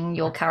scrolling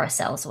your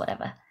carousels or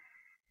whatever?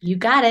 You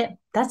got it.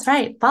 That's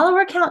right.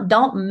 Follower count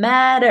don't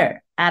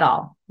matter at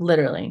all.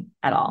 Literally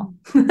at all.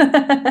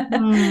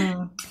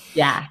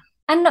 Yeah.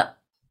 And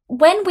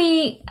when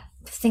we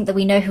think that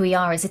we know who we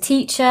are as a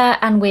teacher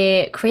and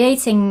we're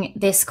creating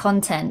this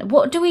content,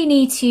 what do we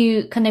need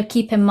to kind of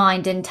keep in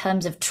mind in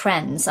terms of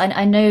trends?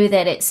 I know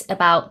that it's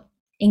about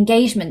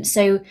engagement.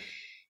 So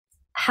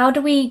how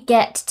do we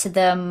get to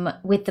them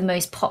with the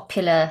most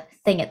popular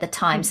thing at the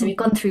time? So we've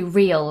gone through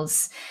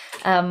reels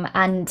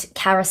and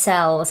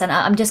carousels, and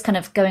I'm just kind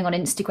of going on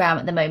Instagram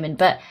at the moment,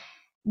 but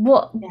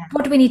what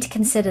do we need to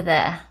consider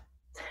there?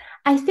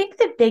 I think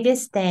the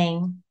biggest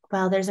thing,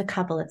 well, there's a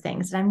couple of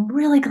things, and I'm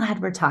really glad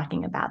we're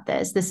talking about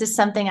this. This is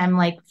something I'm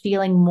like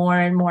feeling more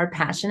and more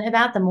passionate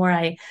about the more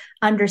I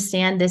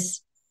understand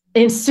this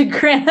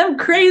Instagram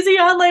crazy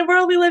online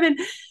world we live in.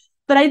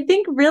 But I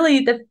think really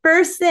the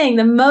first thing,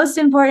 the most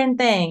important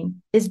thing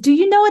is, do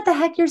you know what the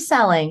heck you're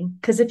selling?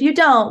 Because if you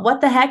don't,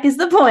 what the heck is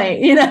the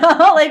point?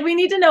 Like we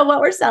need to know what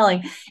we're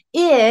selling.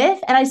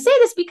 And I say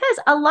this because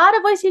a lot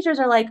of voice teachers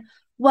are like,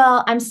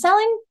 well, I'm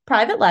selling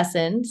private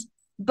lessons,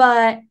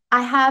 but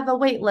I have a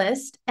wait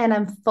list and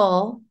I'm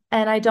full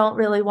and I don't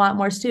really want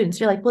more students.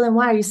 You're like, well, then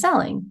why are you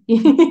selling?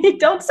 You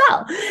don't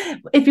sell.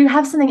 If you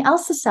have something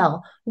else to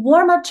sell,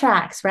 warm-up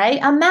tracks, right?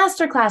 A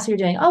masterclass you're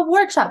doing, a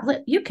workshop,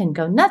 you can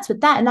go nuts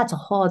with that. And that's a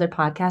whole other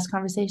podcast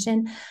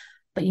conversation.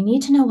 But you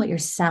need to know what you're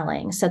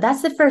selling. So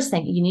that's the first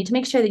thing. You need to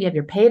make sure that you have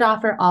your paid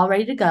offer all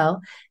ready to go,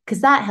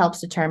 because that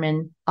helps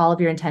determine all of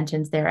your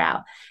intentions there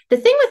out. The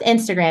thing with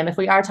Instagram, if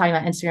we are talking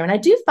about Instagram, and I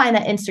do find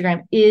that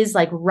Instagram is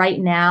like right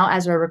now,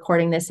 as we're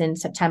recording this in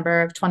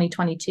September of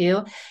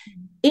 2022,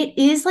 it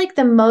is like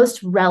the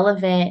most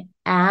relevant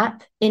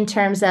app in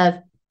terms of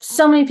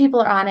so many people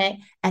are on it,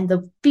 and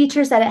the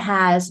features that it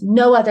has,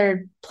 no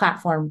other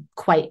platform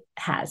quite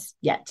has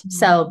yet. Mm-hmm.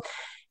 So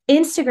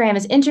Instagram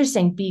is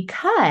interesting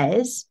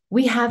because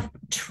we have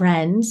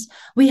trends.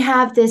 We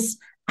have this,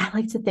 I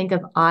like to think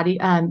of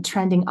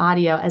trending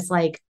audio as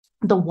like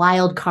the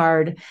wild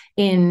card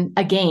in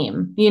a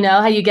game. You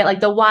know, how you get like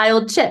the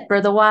wild chip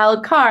or the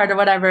wild card or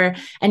whatever.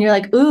 And you're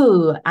like,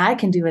 ooh, I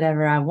can do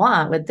whatever I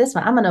want with this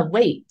one. I'm going to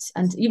wait.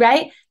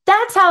 Right?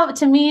 That's how,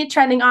 to me,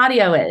 trending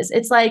audio is.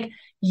 It's like,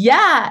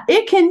 yeah,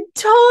 it can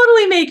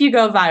totally make you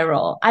go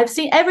viral. I've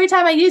seen every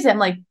time I use it, I'm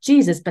like,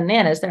 Jesus,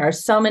 bananas. There are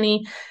so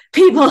many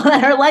people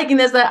that are liking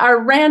this that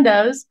are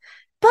randos.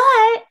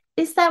 But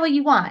is that what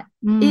you want?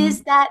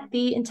 Is that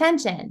the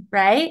intention,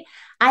 right?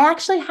 I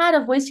actually had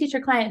a voice teacher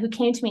client who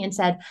came to me and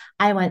said,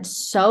 I went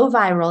so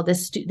viral.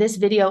 This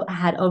video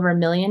had over 1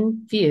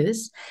 million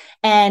views,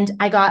 and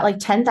I got like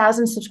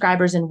 10,000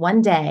 subscribers in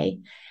one day.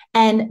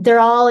 And they're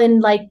all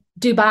in like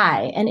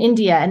Dubai and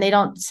India, and they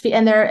don't speak,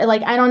 and they're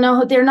like, I don't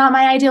know, they're not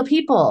my ideal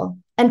people.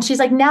 And she's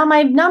like, now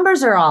my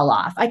numbers are all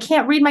off. I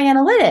can't read my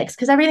analytics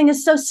because everything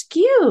is so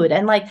skewed.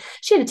 And like,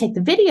 she had to take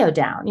the video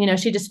down. You know,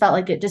 she just felt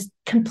like it just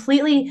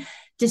completely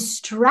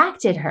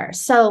distracted her.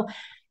 So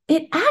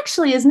it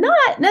actually is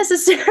not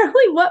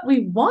necessarily what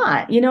we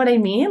want. You know what I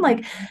mean?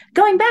 Like,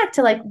 going back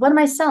to like, what am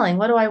I selling?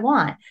 What do I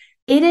want?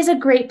 It is a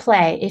great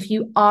play if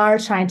you are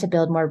trying to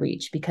build more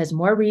reach, because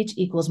more reach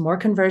equals more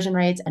conversion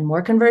rates, and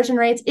more conversion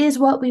rates is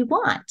what we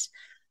want.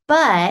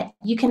 But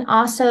you can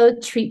also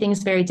treat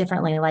things very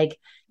differently. Like,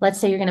 let's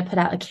say you're going to put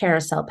out a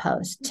carousel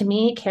post. To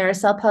me,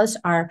 carousel posts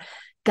are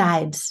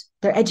guides.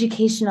 They're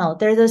educational.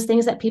 They're those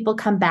things that people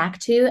come back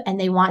to and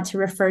they want to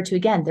refer to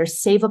again. They're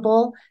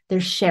savable. They're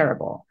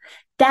shareable.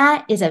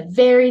 That is a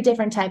very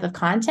different type of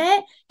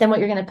content than what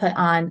you're going to put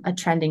on a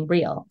trending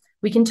reel.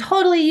 We can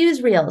totally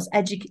use reels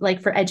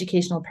like for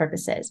educational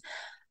purposes.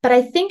 But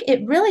I think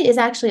it really is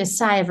actually a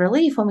sigh of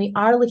relief when we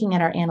are looking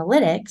at our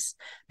analytics,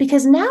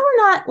 because now we're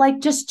not like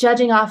just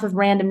judging off of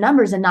random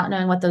numbers and not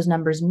knowing what those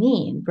numbers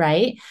mean,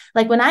 right?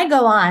 Like when I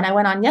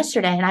went on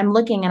yesterday and I'm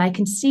looking and I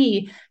can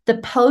see the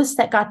post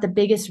that got the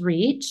biggest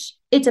reach.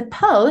 It's a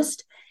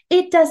post.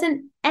 It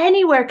doesn't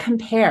anywhere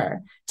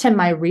compare to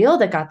my reel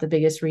that got the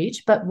biggest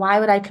reach. But why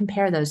would I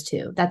compare those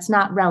two? That's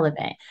not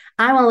relevant.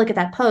 I want to look at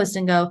that post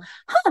and go,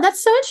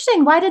 that's so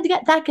interesting. Why did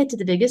that get to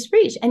the biggest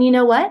reach? And you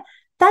know what?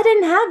 That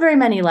didn't have very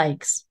many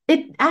likes.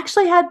 It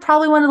actually had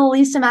probably one of the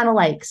least amount of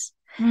likes,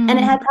 and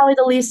it had probably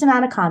the least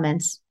amount of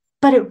comments,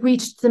 but it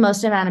reached the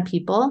most amount of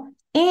people.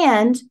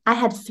 And I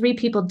had 3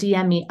 people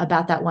DM me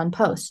about that one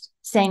post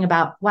saying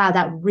about, wow,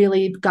 that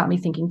really got me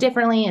thinking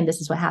differently. And this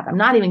is what happened. I'm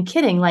not even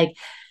kidding. Like,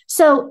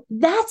 so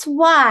that's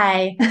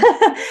why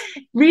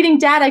reading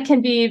data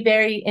can be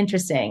very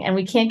interesting, and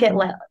we can't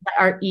let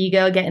our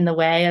ego get in the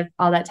way of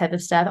all that type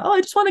of stuff. Oh,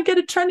 I just want to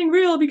get a trending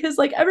reel because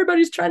like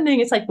everybody's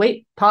trending. It's like,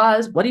 wait,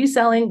 pause. What are you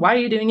selling? Why are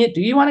you doing it?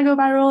 Do you want to go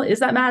viral?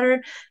 Is that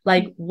matter?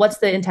 Like, what's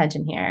the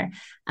intention here?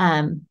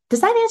 Does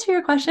that answer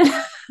your question?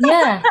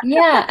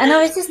 Yeah. And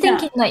I was just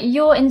thinking, like,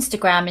 your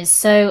Instagram is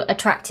so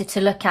attractive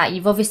to look at.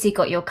 You've obviously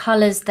got your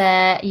colors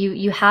there.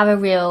 You have a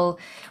real,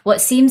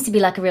 what seems to be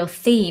like a real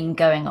theme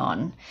going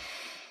on.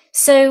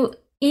 So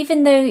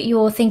even though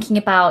you're thinking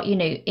about,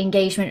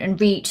 engagement and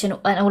reach and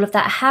all of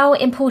that, how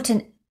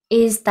important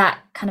is that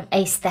kind of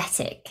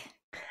aesthetic?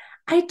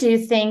 I do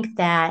think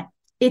that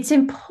it's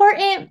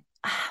important.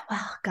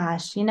 Well,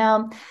 gosh,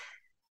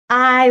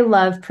 I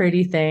love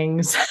pretty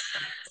things.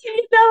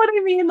 You know what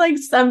I mean? Like,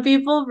 some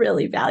people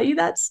really value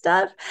that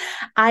stuff.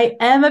 I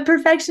am a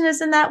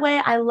perfectionist in that way.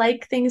 I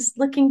like things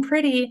looking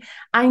pretty.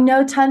 I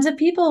know tons of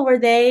people where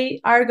they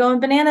are going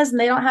bananas and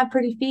they don't have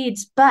pretty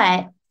feeds.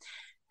 But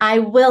I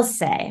will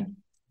say,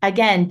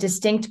 again,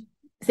 distinct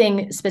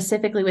thing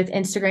specifically with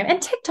Instagram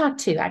and TikTok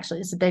too,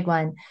 actually, is a big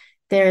one.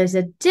 There is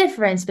a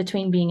difference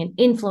between being an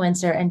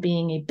influencer and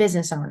being a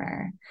business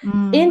owner.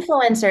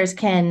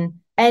 Influencers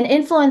an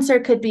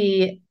influencer could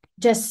be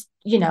just,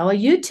 a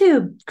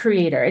YouTube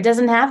creator. It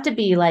doesn't have to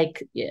be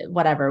like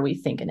whatever we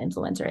think an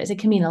influencer is. It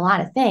can mean a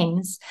lot of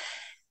things.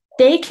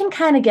 They can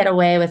kind of get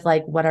away with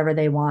like whatever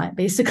they want,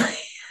 basically.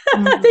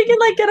 They can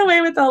like get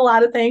away with a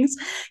lot of things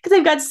because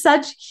they've got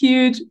such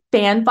huge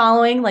fan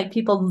following. Like,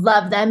 people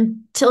love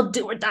them till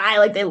do or die.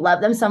 Like, they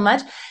love them so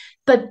much.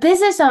 But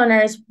business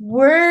owners,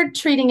 we're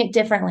treating it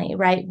differently,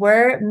 right?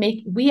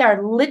 We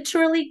are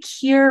literally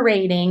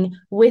curating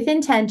with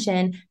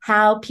intention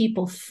how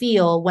people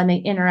feel when they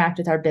interact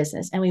with our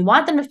business. And we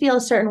want them to feel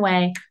a certain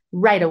way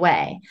right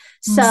away.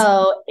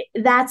 So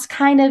that's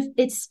kind of,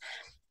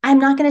 I'm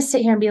not going to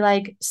sit here and be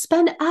like,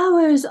 spend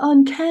hours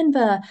on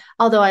Canva.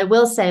 Although I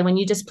will say, when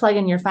you just plug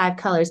in your 5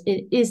 colors,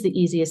 it is the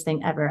easiest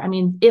thing ever. I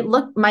mean,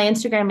 my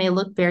Instagram may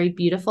look very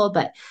beautiful,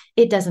 but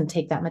it doesn't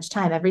take that much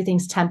time.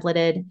 Everything's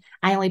templated.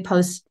 I only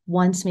post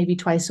once, maybe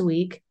twice a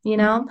week,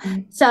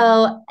 Mm-hmm.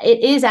 So it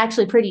is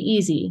actually pretty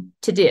easy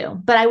to do,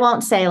 but I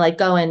won't say like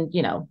go and,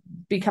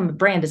 become a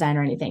brand designer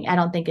or anything. I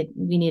don't think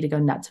we need to go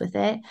nuts with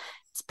it.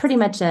 It's pretty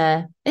much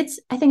I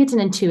think it's an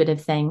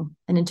intuitive thing,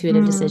 an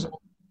intuitive decision.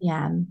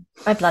 Yeah.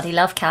 I bloody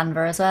love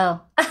Canva as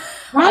well.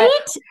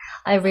 Right?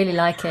 I really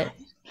like it.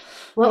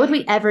 What would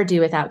we ever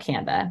do without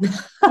Canva?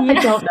 I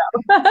don't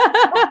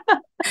know.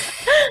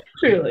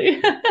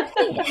 Truly.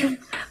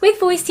 With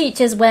voice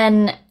teachers,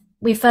 when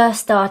we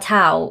first start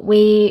out,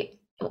 we're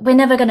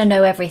never going to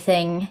know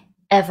everything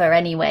ever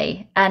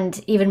anyway. And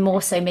even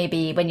more so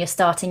maybe when you're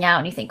starting out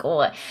and you think,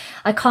 oh,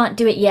 I can't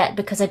do it yet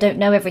because I don't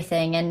know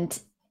everything. And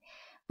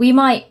we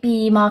might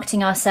be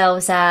marketing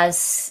ourselves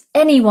as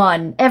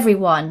anyone,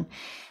 everyone.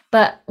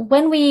 But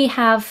when we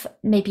have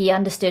maybe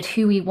understood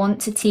who we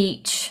want to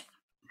teach,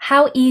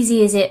 how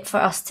easy is it for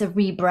us to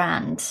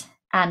rebrand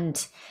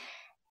and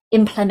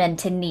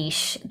implement a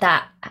niche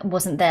that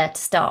wasn't there to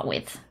start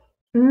with?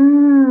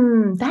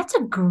 That's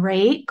a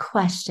great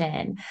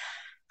question.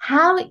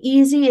 How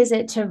easy is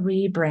it to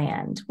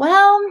rebrand?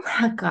 Well,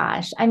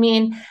 gosh, I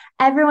mean,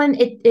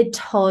 it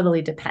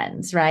totally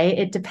depends, right?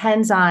 It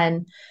depends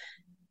on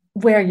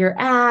where you're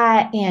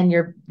at and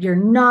your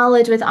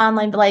knowledge with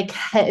online, but like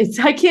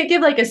I can't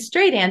give like a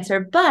straight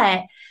answer,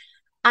 but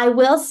I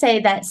will say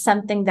that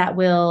something that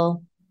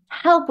will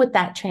help with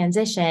that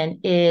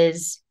transition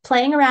is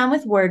playing around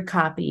with word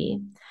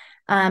copy.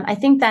 I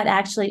think that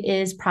actually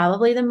is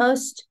probably the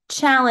most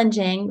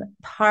challenging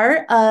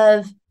part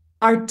of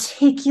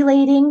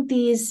articulating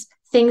these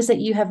things that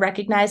you have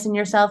recognized in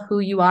yourself, who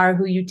you are,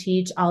 who you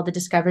teach, all the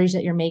discoveries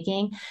that you're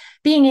making,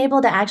 being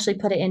able to actually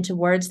put it into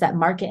words that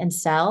market and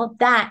sell,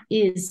 that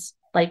is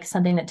like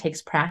something that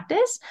takes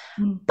practice.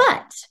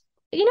 But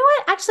you know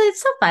what? Actually,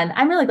 it's so fun.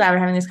 I'm really glad we're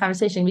having this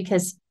conversation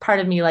because part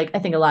of me, like I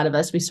think a lot of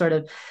us, we sort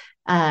of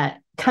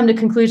come to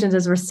conclusions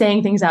as we're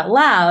saying things out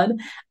loud.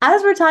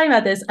 As we're talking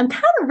about this, I'm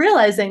kind of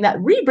realizing that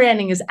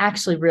rebranding is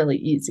actually really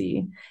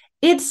easy.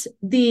 It's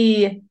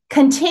the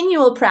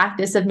continual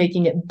practice of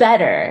making it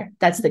better.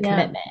 That's the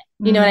commitment.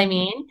 You know what I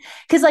mean?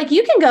 Because like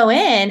you can go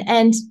in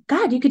and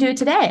God, you could do it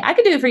today. I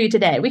could do it for you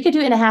today. We could do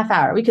it in a half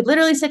hour. We could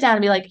literally sit down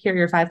and be like, here are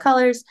your 5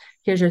 colors.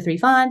 Here's your 3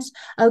 fonts.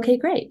 Okay,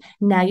 great.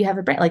 Now you have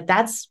a brand. Like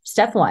that's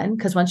step 1.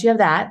 Because once you have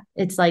that,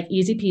 it's like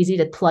easy peasy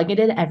to plug it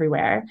in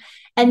everywhere.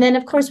 And then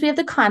of course we have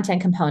the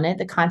content component,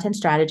 the content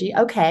strategy.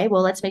 Okay,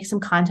 well, let's make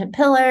some content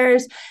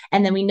pillars.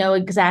 And then we know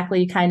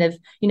exactly kind of,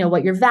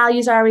 what your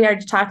values are. We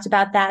already talked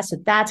about that. So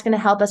that's going to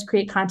help us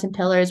create content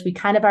pillars. We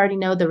kind of already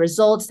know the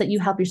results that you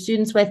help your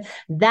students with.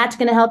 That's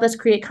going to help us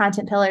create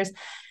content pillars.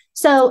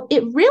 So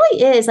it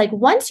really is like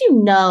once you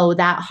know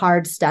that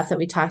hard stuff that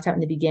we talked about in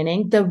the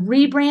beginning, the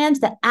rebrand,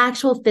 the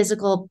actual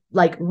physical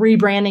like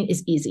rebranding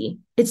is easy.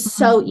 It's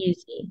so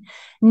easy.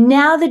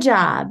 Now the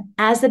job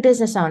as the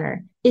business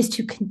owner is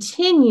to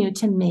continue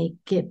to make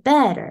it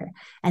better.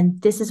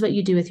 And this is what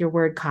you do with your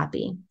word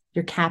copy,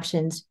 your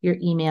captions, your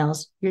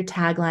emails, your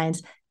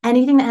taglines,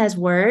 anything that has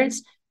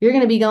words. You're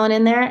going to be going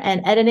in there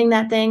and editing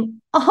that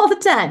thing all the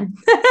time.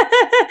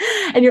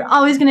 And you're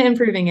always going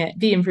to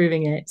be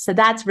improving it. So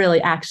that's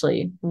really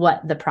actually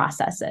what the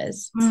process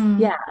is.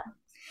 Yeah.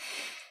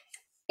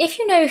 If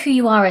you know who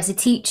you are as a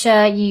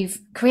teacher, you've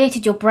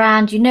created your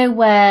brand, you know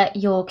where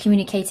you're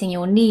communicating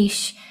your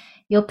niche,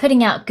 you're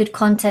putting out good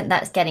content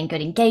that's getting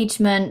good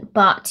engagement,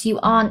 but you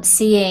aren't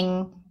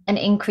seeing an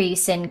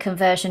increase in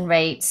conversion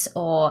rates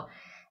or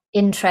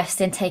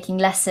interest in taking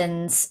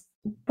lessons,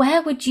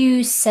 where would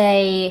you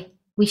say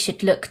we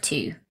should look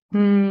to?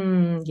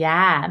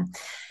 Yeah,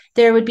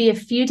 there would be a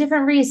few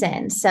different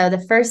reasons. So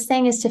the first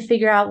thing is to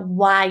figure out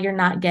why you're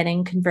not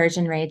getting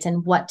conversion rates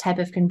and what type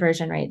of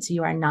conversion rates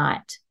you are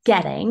not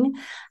getting.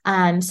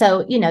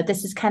 So,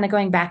 this is kind of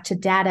going back to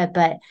data,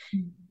 but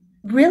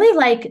really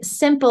like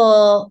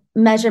simple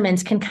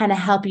measurements can kind of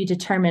help you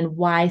determine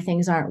why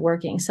things aren't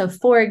working. So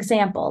for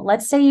example,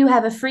 let's say you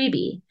have a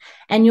freebie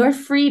and your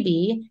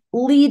freebie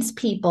leads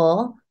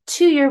people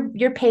to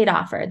your paid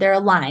offer. They're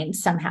aligned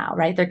somehow,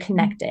 right? They're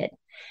connected.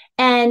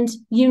 And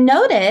you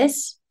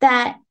notice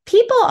that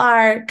people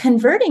are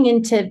converting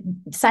into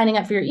signing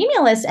up for your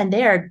email list and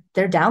they're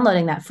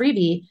downloading that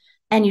freebie.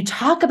 And you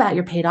talk about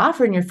your paid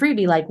offer and your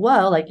freebie, like,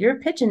 whoa, like you're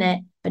pitching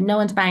it, but no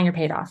one's buying your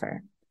paid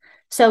offer.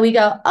 So we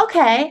go,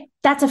 okay,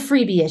 that's a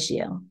freebie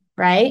issue,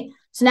 right?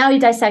 So now we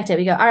dissect it.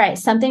 We go, all right,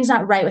 something's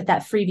not right with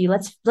that freebie.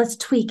 Let's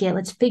tweak it.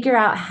 Let's figure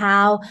out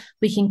how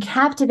we can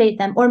captivate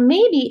them. Or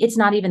maybe it's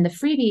not even the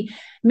freebie.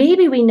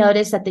 Maybe we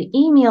notice that the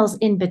emails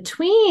in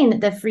between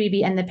the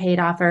freebie and the paid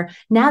offer,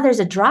 now there's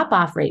a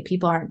drop-off rate.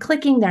 People aren't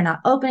clicking. They're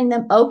not opening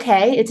them.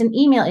 Okay, it's an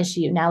email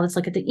issue. Now let's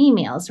look at the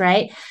emails,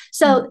 right?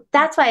 So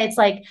that's why it's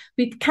like,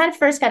 we kind of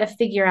first got to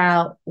figure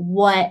out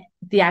what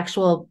the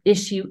actual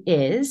issue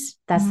is.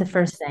 That's the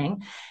first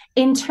thing.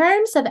 In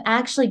terms of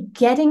actually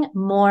getting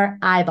more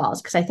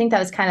eyeballs, because I think that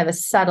was kind of a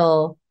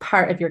subtle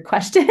part of your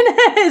question,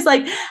 is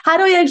like, how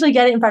do we actually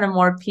get it in front of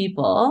more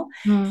people?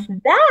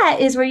 That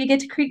is where you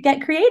get to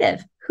get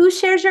creative. Who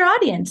shares your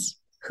audience?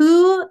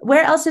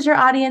 Where else does your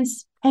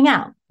audience hang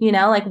out? You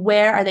know, like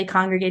where are they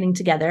congregating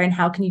together and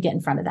how can you get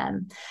in front of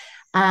them?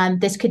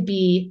 This could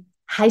be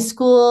high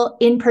school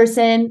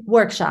in-person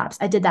workshops.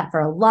 I did that for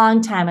a long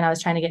time when I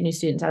was trying to get new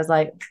students. I was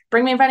like,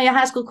 bring me in front of your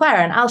high school choir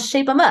and I'll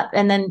shape them up.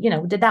 And then,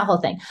 did that whole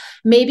thing.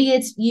 Maybe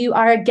it's you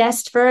are a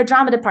guest for a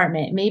drama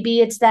department.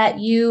 Maybe it's that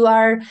you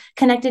are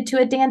connected to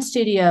a dance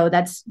studio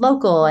that's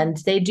local and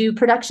they do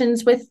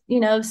productions with,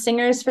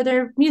 singers for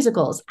their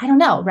musicals. I don't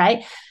know,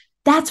 right?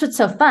 That's what's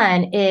so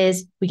fun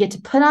is we get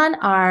to put on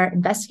our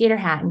investigator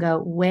hat and go,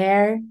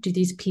 where do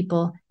these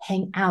people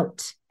hang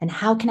out? And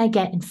how can I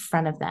get in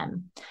front of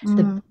them?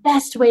 The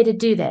best way to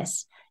do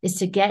this is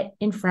to get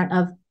in front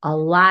of a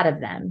lot of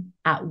them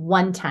at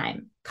one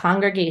time,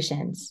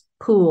 congregations,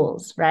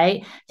 pools,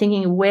 right?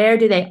 Thinking, where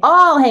do they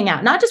all hang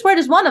out? Not just where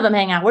does one of them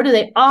hang out? Where do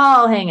they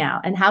all hang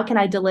out? And how can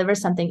I deliver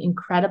something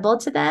incredible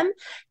to them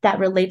that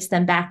relates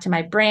them back to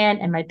my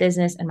brand and my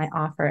business and my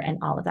offer and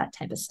all of that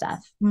type of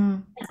stuff.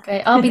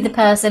 Great. I'll be the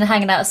person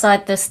hanging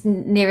outside the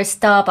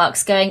nearest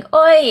Starbucks going,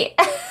 oi,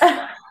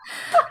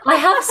 I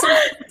have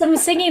some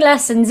singing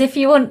lessons if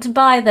you want to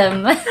buy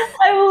them. I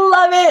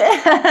love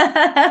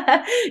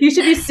it. You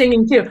should be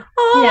singing too.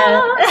 Oh,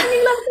 yeah.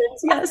 Singing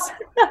lessons, yes.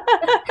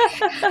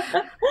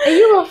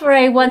 You offer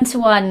a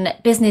one-to-one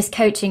business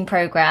coaching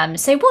program.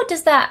 So what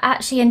does that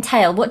actually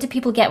entail? What do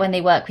people get when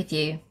they work with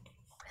you?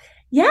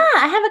 Yeah,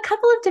 I have a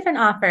couple of different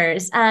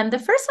offers.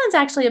 The first one's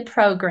actually a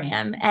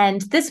program,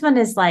 and this one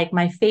is like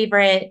my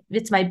favorite.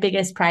 It's my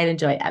biggest pride and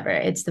joy ever.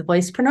 It's the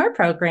Voicepreneur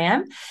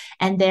program,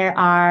 and there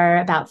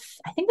are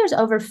I think there's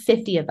over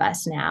 50 of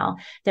us now.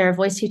 There are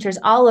voice teachers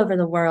all over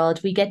the world.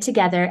 We get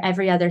together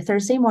every other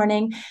Thursday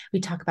morning.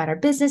 We talk about our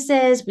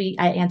businesses.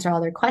 I answer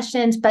all their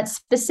questions, but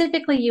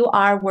specifically, you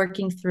are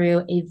working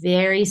through a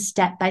very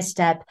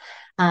step-by-step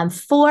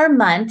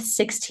 4-month,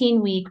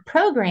 16-week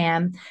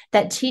program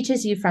that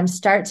teaches you from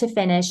start to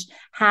finish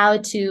how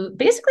to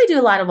basically do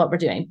a lot of what we're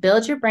doing,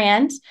 build your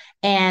brand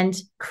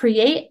and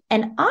create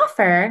an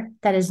offer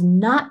that is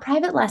not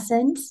private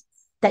lessons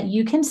that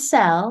you can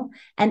sell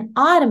and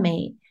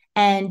automate.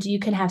 And you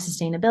can have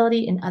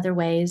sustainability in other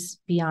ways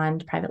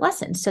beyond private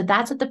lessons. So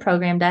that's what the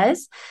program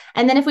does.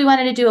 And then if we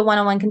wanted to do a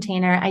one-on-one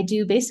container, I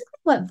do basically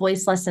what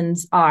voice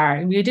lessons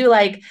are. We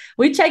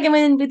check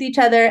in with each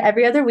other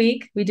every other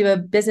week. We do a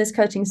business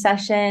coaching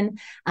session.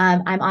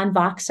 I'm on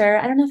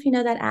Voxer. I don't know if you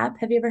know that app.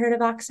 Have you ever heard of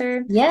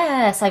Voxer?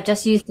 Yes, I've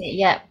just used it.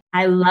 Yeah.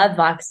 I love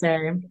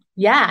Voxer.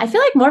 Yeah, I feel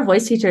like more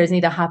voice teachers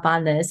need to hop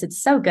on this.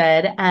 It's so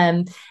good.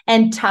 And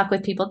talk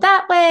with people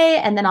that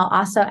way. And then I'll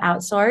also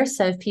outsource.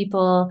 So if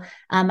people,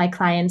 my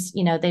clients,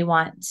 they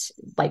want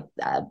like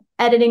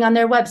editing on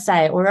their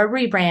website or a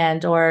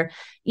rebrand or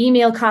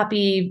email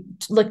copy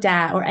looked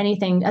at or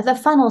anything, the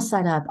funnel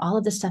set up, all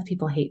of the stuff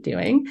people hate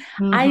doing,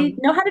 I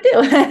know how to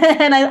do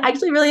and I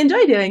actually really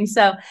enjoy doing.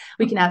 So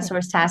we can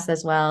outsource tasks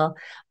as well,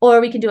 or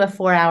we can do a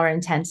 4-hour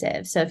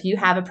intensive. So if you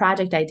have a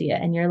project idea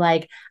and you're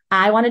like,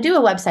 I want to do a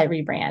website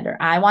rebrand, or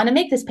I want to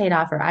make this paid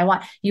offer.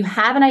 You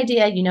have an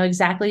idea, you know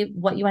exactly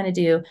what you want to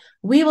do.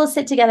 We will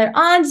sit together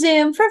on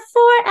Zoom for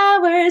 4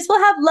 hours.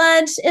 We'll have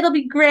lunch. It'll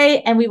be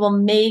great. And we will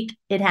make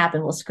it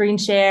happen. We'll screen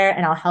share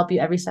and I'll help you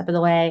every step of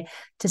the way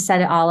to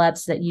set it all up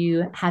so that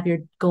you have your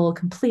goal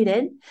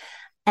completed.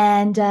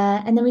 And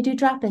then we do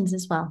drop-ins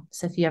as well.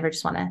 So if you ever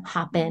just want to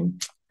hop in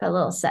for a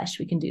little sesh,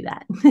 we can do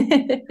that.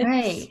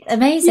 Great.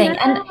 Amazing.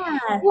 Yeah.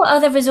 And what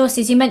other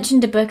resources, you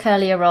mentioned a book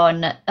earlier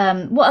on,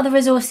 what other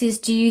resources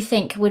do you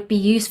think would be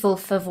useful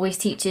for voice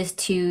teachers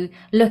to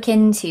look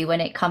into when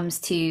it comes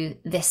to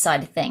this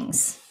side of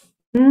things?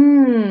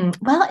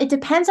 Well, it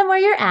depends on where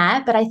you're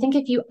at, but I think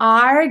if you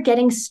are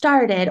getting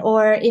started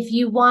or if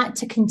you want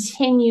to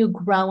continue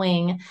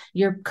growing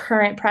your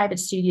current private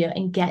studio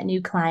and get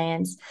new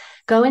clients,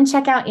 go and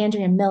check out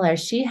Andrea Miller.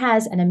 She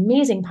has an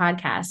amazing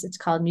podcast. It's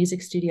called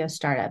Music Studio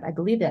Startup. I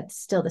believe that's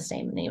still the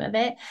same name of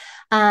it.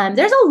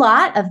 There's a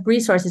lot of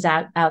resources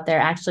out there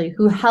actually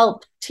who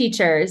help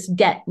teachers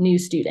get new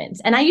students.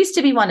 And I used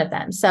to be one of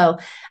them. So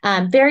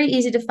very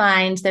easy to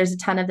find. There's a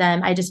ton of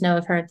them. I just know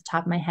of her at the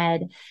top of my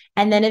head.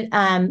 And then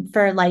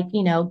for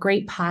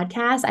great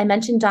podcasts, I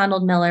mentioned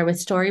Donald Miller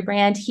with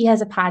StoryBrand. He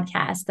has a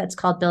podcast that's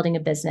called Building a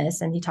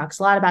Business, and he talks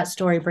a lot about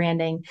story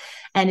branding.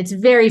 And it's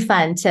very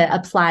fun to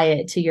apply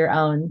it to your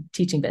own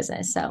teaching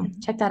business. So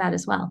check that out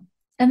as well.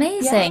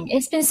 Amazing. Yeah.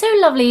 It's been so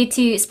lovely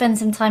to spend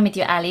some time with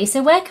you, Ali.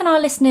 So where can our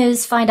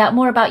listeners find out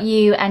more about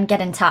you and get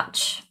in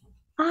touch?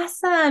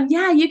 Awesome.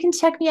 Yeah, you can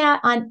check me out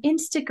on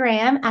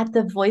Instagram at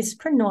The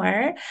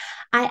Voicepreneur.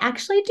 I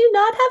actually do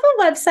not have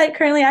a website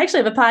currently. I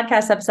actually have a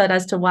podcast episode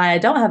as to why I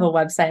don't have a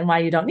website and why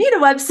you don't need a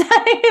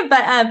website.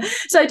 But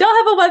so I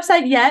don't have a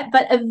website yet,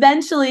 but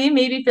eventually,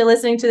 maybe if you're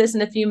listening to this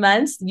in a few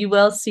months, you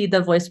will see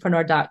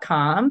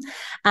thevoicepreneur.com.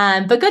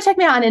 But go check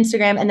me out on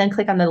Instagram and then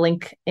click on the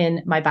link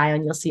in my bio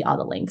and you'll see all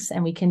the links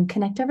and we can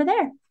connect over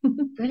there.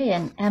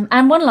 Brilliant.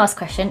 And one last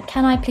question.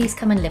 Can I please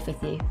come and live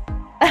with you?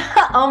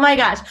 Oh my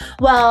gosh.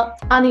 Well,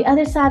 on the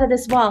other side of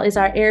this wall is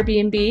our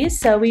Airbnb.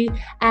 So we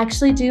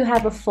actually do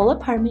have a full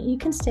apartment you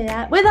can stay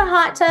at with a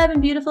hot tub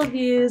and beautiful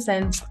views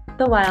and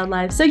the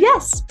wildlife. So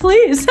yes,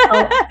 please.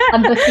 Oh,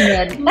 I'm booking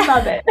in.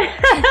 Love it.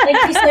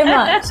 Thank you so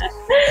much.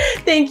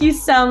 Thank you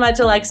so much,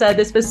 Alexa.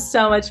 This was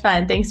so much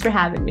fun. Thanks for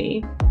having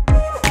me.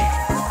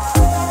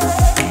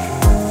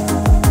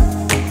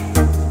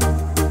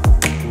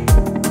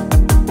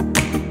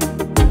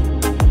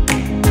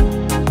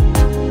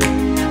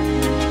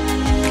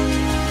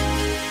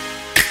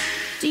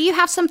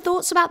 Have some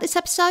thoughts about this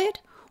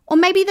episode? Or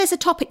maybe there's a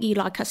topic you'd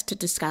like us to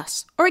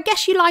discuss, or a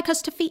guest you'd like us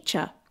to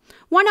feature.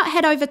 Why not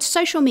head over to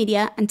social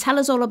media and tell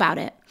us all about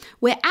it?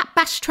 We're at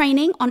Bash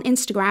Training on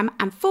Instagram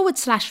and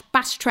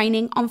 /Bash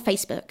Training on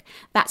Facebook.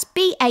 That's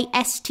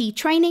BAST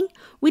Training.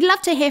 We'd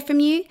love to hear from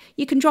you.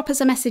 You can drop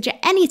us a message at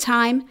any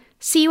time.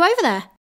 See you over there.